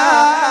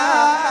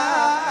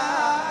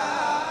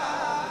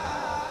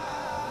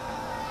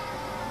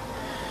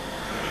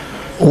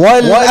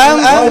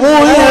والأمر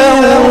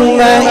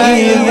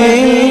يومئذ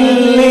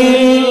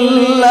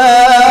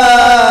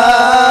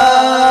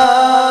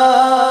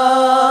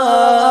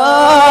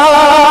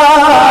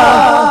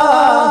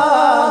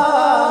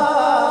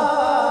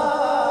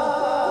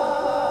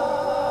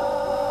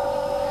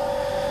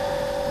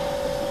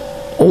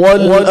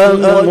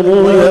والأمر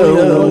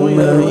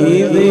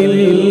يومئذ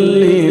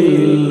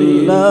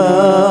لله.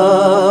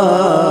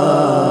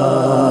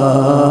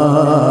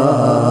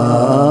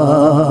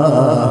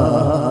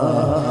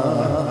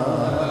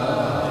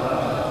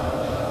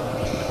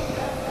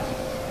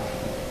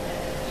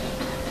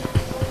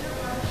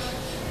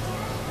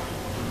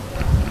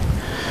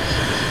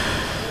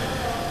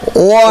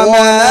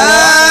 وما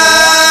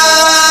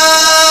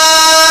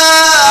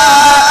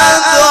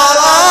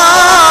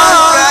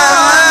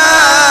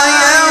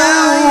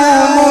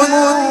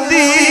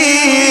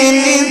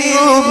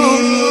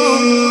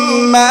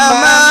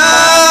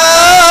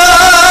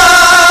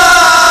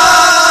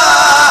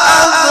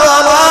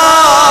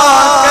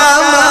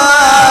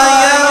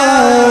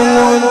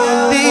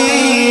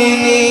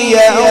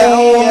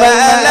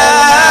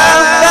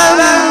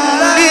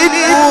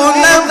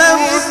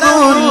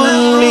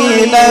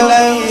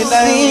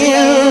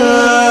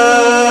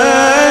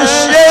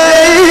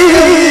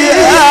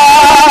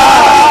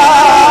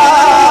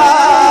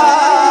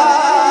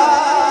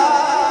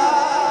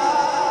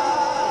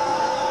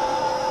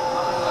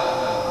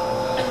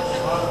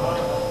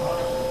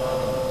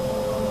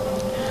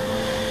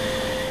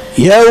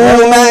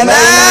يوم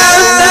لا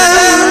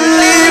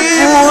تملك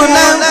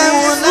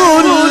نفس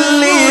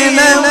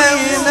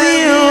لنفس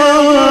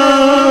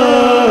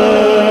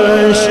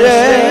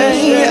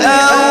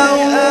شيئا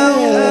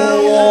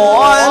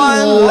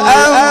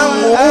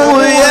والأمر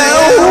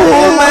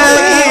يومئذ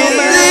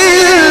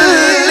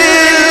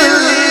لله.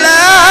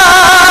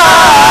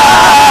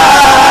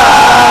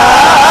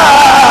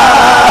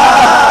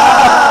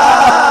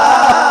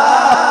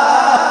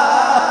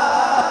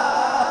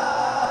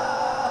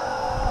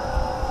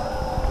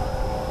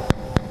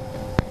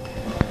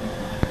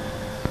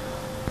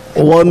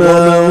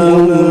 وما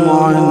هم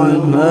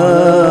عنها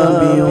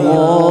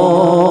بغائبين.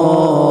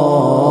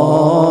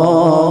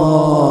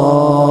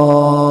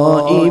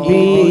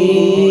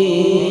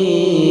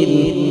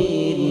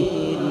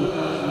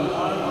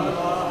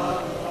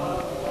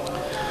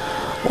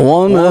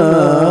 وما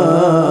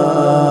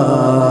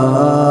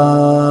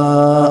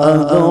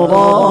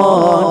أدراك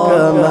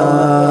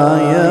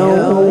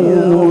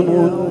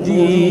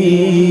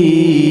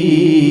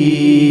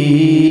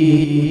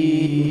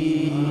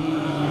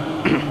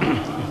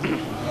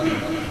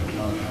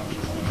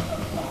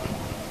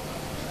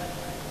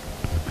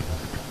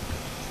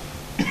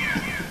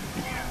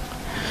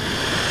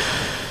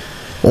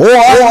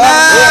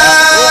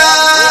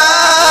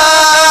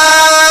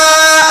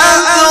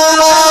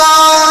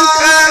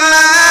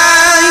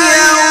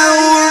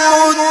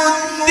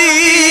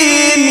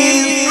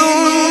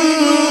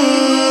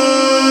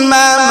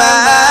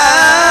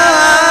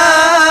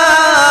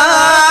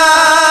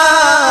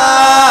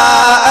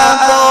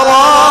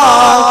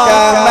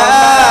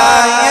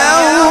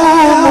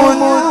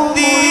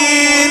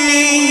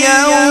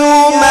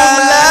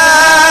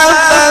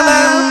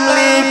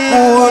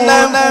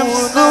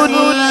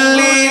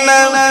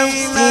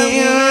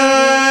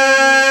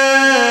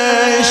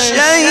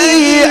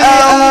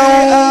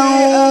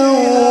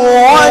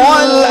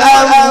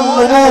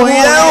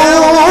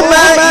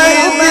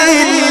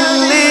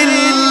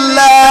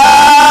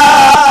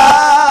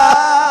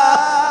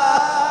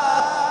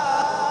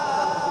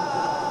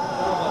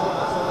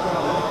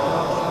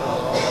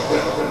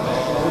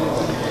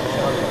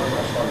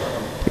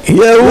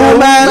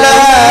يوم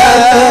لا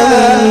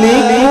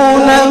تملك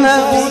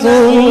نفس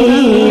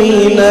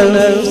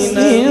لنفس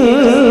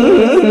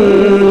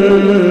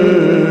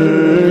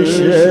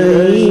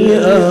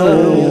شيئا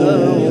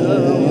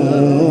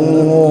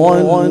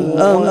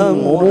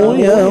والأمر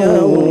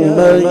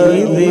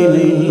يومئذ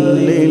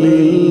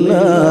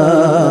لله.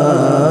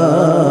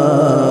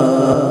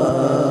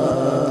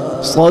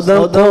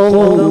 صدق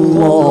الله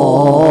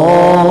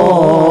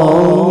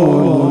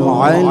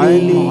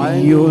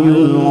العلي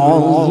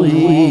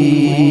العظيم.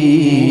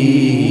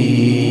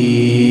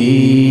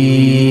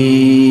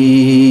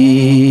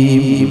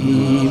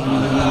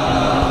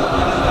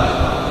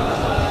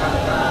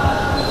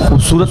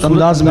 खूबसूरत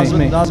अंदाज में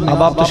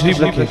अब आप तशरीफ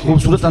रखें।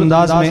 खूबसूरत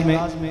अंदाज में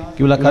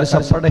कि कारी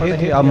साहब पढ़ रहे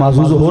थे, आप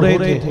माजूज हो रहे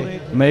थे।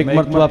 मैं एक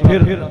मरतबा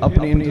फिर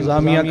अपनी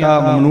इंतजामिया का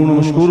ममनून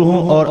मशकूर हूँ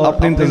और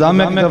अपने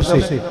इंतजामिया की तरफ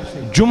से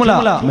जुमला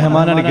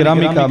मेहमानान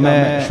गिरामी का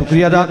मैं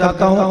शुक्रिया अदा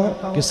करता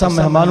हूँ कि सब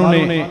मेहमानों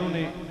ने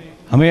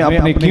हमें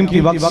अपने कीमती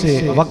वक्त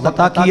से वक्त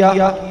अता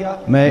किया।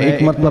 मैं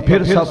एक मरतबा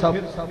फिर सब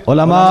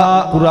उलमा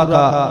पूरा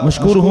का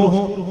मशकूर हूँ।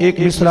 एक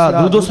मिसरा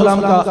दुरूद व सलाम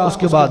का,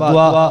 उसके बाद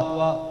दुआ।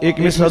 एक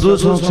मिसरा दुरूद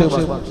व सलाम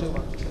से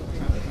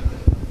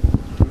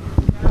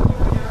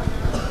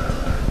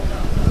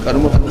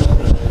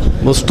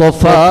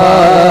मुस्तफा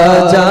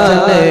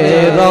जाने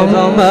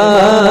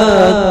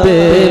रहमत पे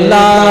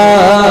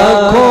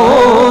लाखों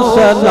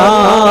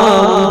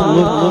सलाम,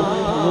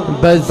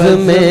 बज़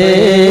में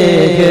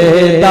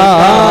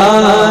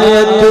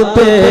हिदायत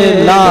पे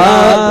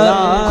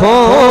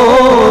लाखों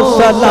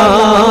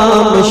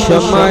सलाम,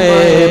 शम्ए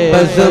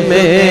बज़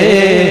में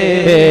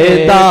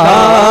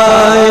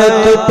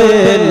हिदायत पे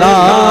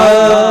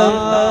लाख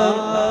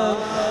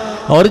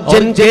और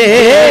जिनके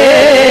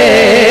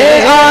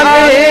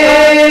आने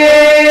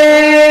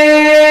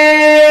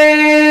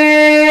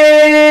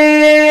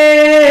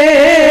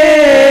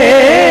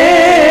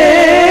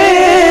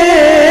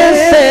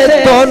से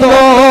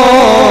दोनों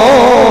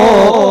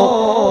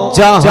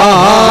जहां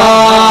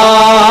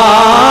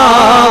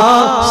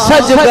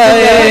सज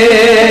गए,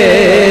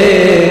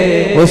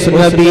 उस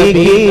नबी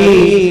की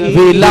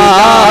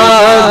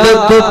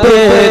विलादत पे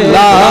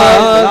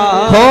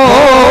लाखों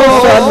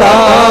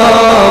सलाम।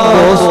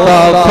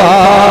 मुस्तफा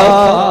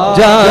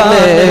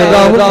जाने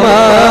रहमत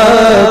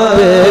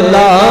पे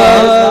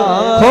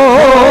लाखों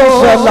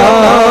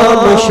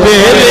सलाम,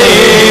 तेरे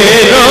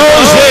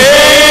रोज़े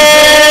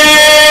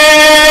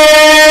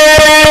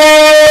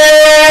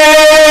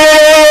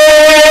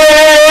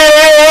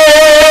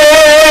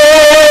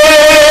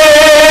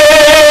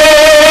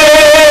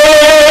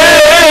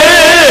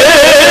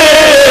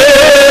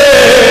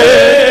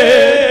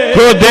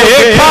को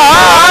देखा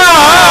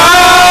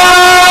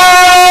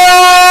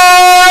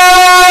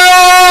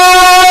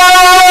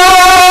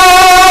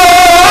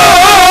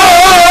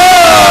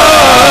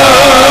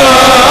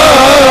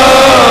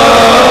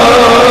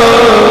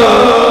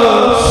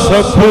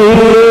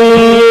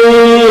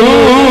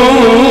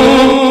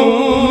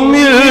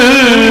मिल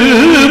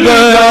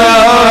गया,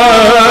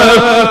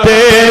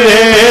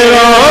 तेरे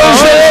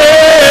रोज़े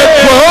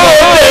को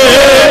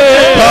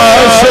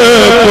पास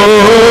को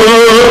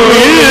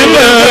मिल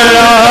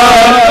गया,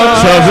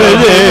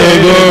 सबसे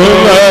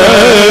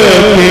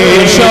गुमती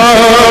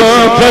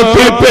शौकत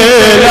पे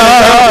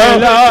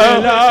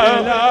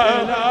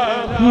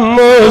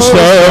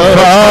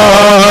मुस्तफा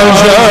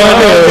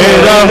जाने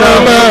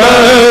रहमत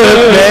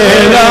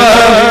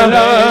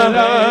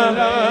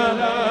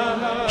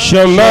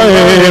शम्ए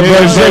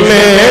बज़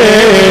में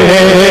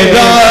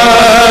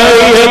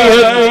हिदायत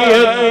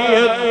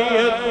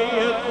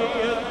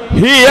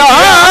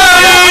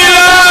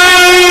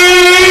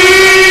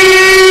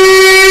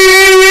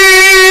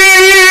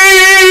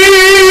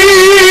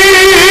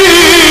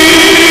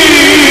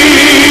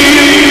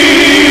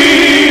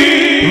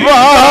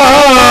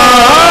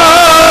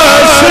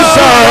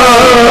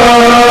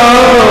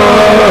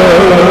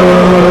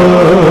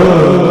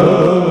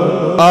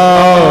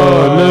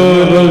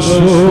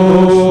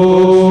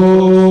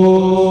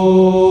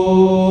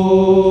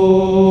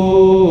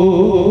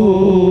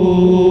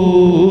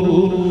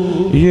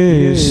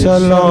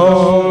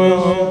सलाम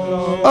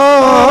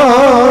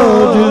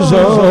आज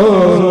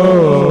ज़ाना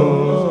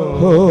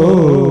हो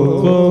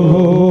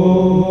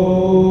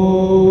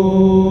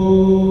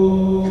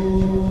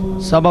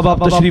सब अहबाब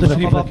तशरीफ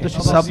रखें,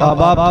 सब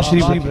अहबाब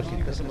तशरीफ रखें।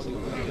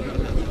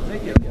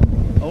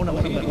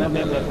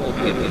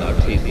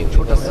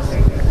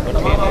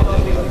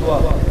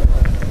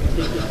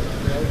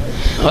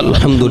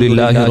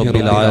 अल्हम्दुलिल्लाहि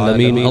रब्बिल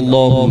आलमीन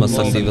अल्लाहुम्मा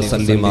सल्लि व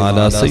सल्लिम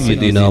अला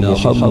सय्यिदिना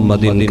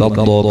मुहम्मदिन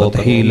क़द्दा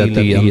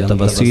तहीलती अंत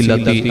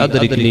वसीलती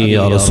अदरिकनी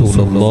या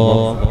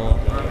रसूलल्लाह।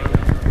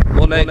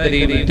 मौला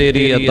करीम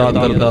तेरी अता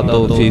करदा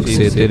तौफीक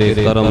से, तेरे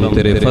करम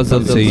तेरे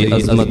फजल से ये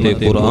अज़मत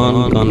कुरान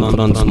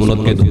कॉन्फ्रेंस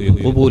मुनक्किद हुई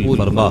कबूल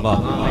फरमा।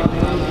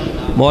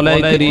 मौला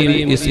करीम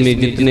इसमें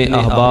जितने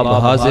अहबाब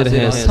हाजिर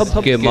हैं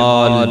सबके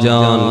माल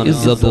जान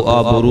इज्जत व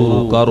आबरू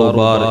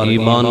कारोबार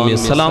ईमान में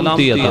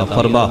सलामती अता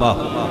फरमा।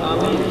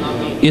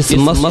 इस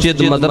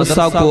मस्जिद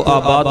मदरसा को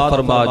आबाद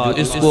फरमा, जो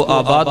इसको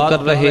आबाद कर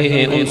रहे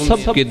हैं उन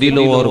सब के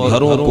दिलों और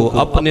घरों को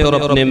अपने और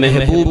अपने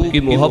महबूब की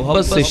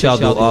मोहब्बत से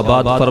शादो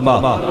आबाद फरमा।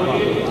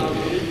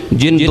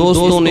 जिन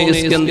दोस्तों ने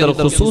इसके अंदर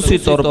खुसूसी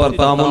तौर पर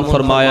तामुन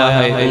फरमाया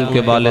है उनके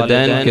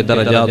वालिदैन के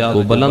दर्जात को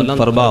बुलंद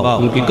फरमा,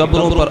 उनकी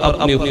कब्रों पर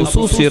अपनी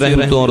खुसूसी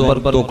रहमतों और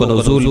बरकतों को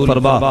नज़ूल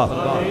फरमा।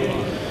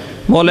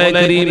 मौला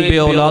करीम बे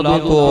औलादों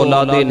को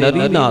औलादे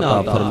नरीना अता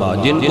फरमा,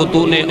 जिनको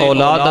तूने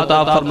औलाद अता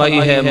फरमाई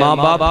है माँ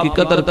बाप की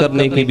कदर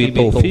करने की भी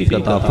तौफीक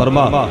अता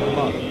फरमा।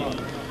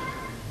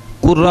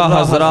 कुर्रा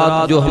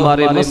हजरात जो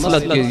हमारे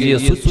मसलक के ये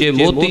सुच्चे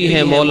मोती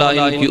हैं मौला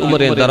इनकी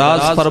उम्रें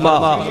दराज फरमा।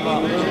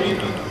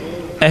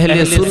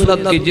 अहले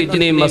सुन्नत के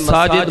जितने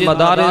मसाजिद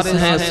मदारिस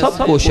हैं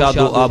सबको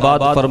शादो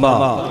आबाद फरमा।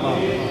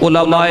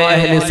 उलमाए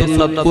अहले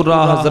सुन्नत कुर्रा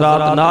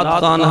हजरात नात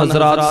खान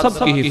हजरात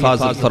सबकी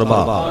हिफाजत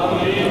फरमा।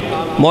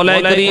 मौला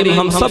करीम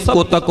हम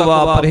सबको तकवा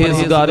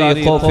परहेजगारी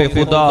खौफे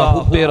खुदा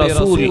हुब्बे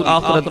रसूल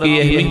आखिरत की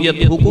अहमियत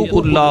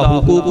हुकूकुल्लाह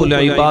हुकूकुल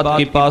इबाद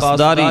की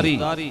पासदारी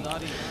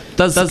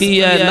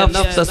तज़किया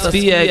नफ्स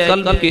तस्फिया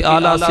कल्ब की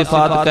आला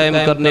सिफात कायम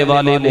करने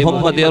वाले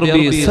मोहम्मद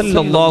अरबी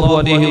सल्लल्लाहु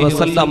अलैहि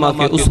वसल्लम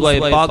के उसवा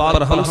पाक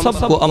पर हम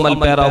सबको अमल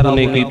पैरा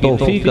होने की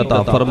तौफीक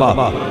अता फरमा।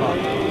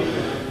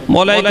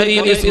 मौला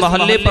करीम इस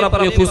महल्ले पर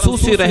अपने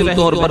खुसूसी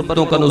रहमतों और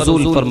बरकतों का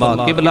नुज़ूल फरमा।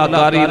 किबला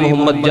कारी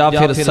मोहम्मद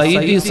जाफिर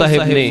सईदी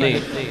साहिब ने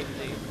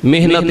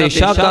मेहनत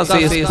शाका से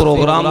इस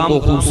प्रोग्राम को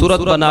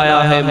खूबसूरत बनाया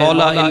है।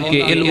 मौला इनके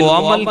इल्म व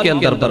अमल के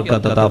अंदर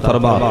बरकत अता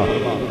फरमा।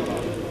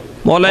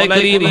 मौला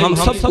करीम हम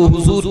सबको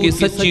हुजूर की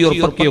सच्ची और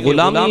पक्की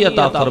गुलामी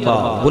अता फरमा।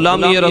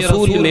 गुलामी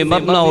रसूल में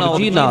मरना और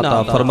जीना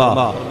अता फरमा।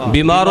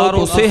 बीमारों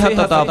को सेहत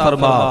अता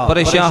फरमा।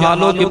 परेशान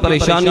हालों की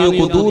परेशानियों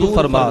को दूर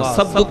फरमा।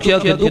 सब दुखिया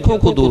के दुखों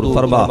को दूर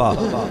फरमा।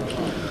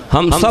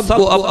 हम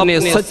सबको अपने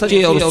सच्चे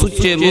और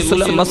सुच्चे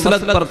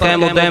मसलक पर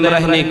कायम दायम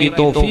रहने की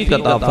तौफीक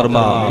अता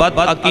फरमा। बद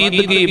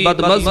अकीदगी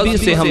बदमज़हबी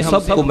से हम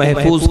सबको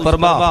महफूज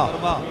फरमा।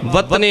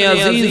 वतन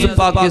अजीज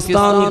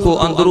पाकिस्तान को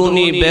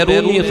अंदरूनी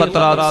बैरूनी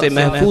खतरात से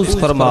महफूज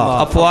फरमा।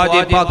 अफवाज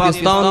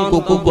पाकिस्तान को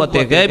कुव्वत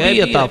गैबी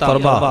अता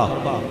फरमा।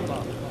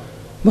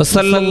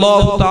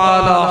 वसल्लल्लाहु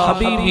तआला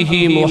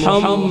हबीबिही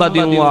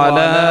मुहम्मदिन व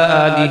अला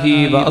आलिही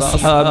व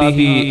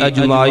अस्हाबिही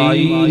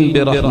अजमाईन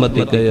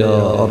बिरहमतिका या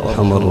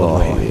अरहमर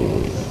राहिमीन।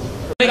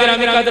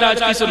 आज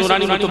की इस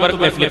नूरानी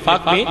मुतबरक महफिल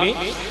पाक में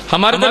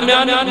हमारे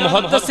दरमियान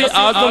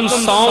मुहद्दिस-ए-आज़म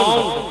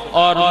साउंड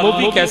और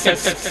मूवी कैसेट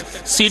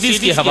सीडीज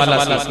के हवाला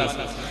से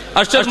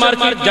अरशद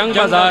मार्केट जंग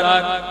बाजार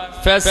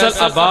फैसल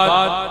आबाद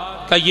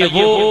का ये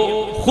वो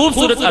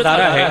खूबसूरत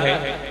अदारा है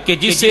कि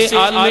जिसे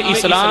आलम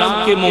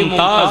इस्लाम के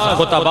मुमताज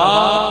खुतबा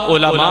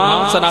उलमा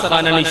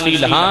सनाखाना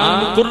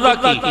निशीलहान कुर्रा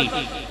की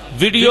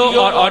वीडियो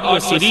और ऑडियो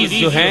सीरीज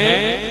जो हैं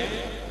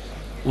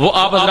वो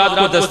आप हज़रात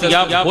को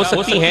दस्तयाब हो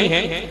सकती हैं।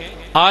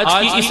 आज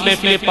की इस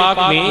महफिल पाक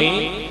में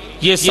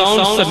ये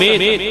साउंड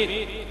समेत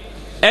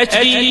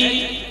HD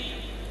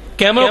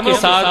कैमरों के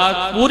साथ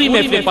पूरी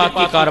महफिल पाक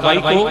की कार्रवाई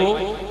को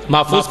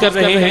महफूज कर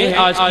रहे हैं।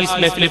 आज की इस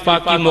महफिल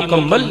पाक की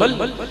मुकम्मल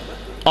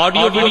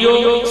ऑडियो वीडियो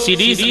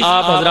सीरीज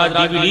आप हज़रात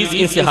DVDs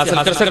इनसे हासिल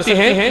कर सकते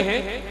हैं।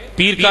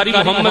 पीर कारी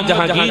मोहम्मद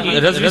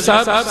जहांगीर रज़वी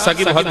साहब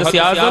सगी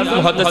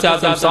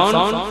मुहद्दिस-ए-आज़म साउंड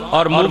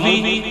और मूवी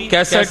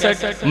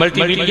कैसेट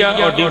मल्टीमीडिया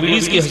और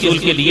DVDs के हसूल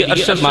के लिए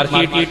अरशद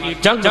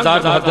मार्केट जंग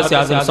बाजार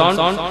मुहद्दिस-ए-आज़म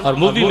साउंड और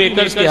मूवी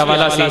मेकर्स के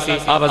हवाला से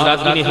आप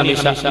हज़रात ने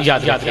हमेशा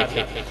याद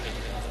रखें।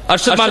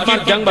 अरशद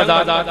मार्केट जंग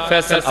बाजार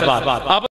फैसल आबाद।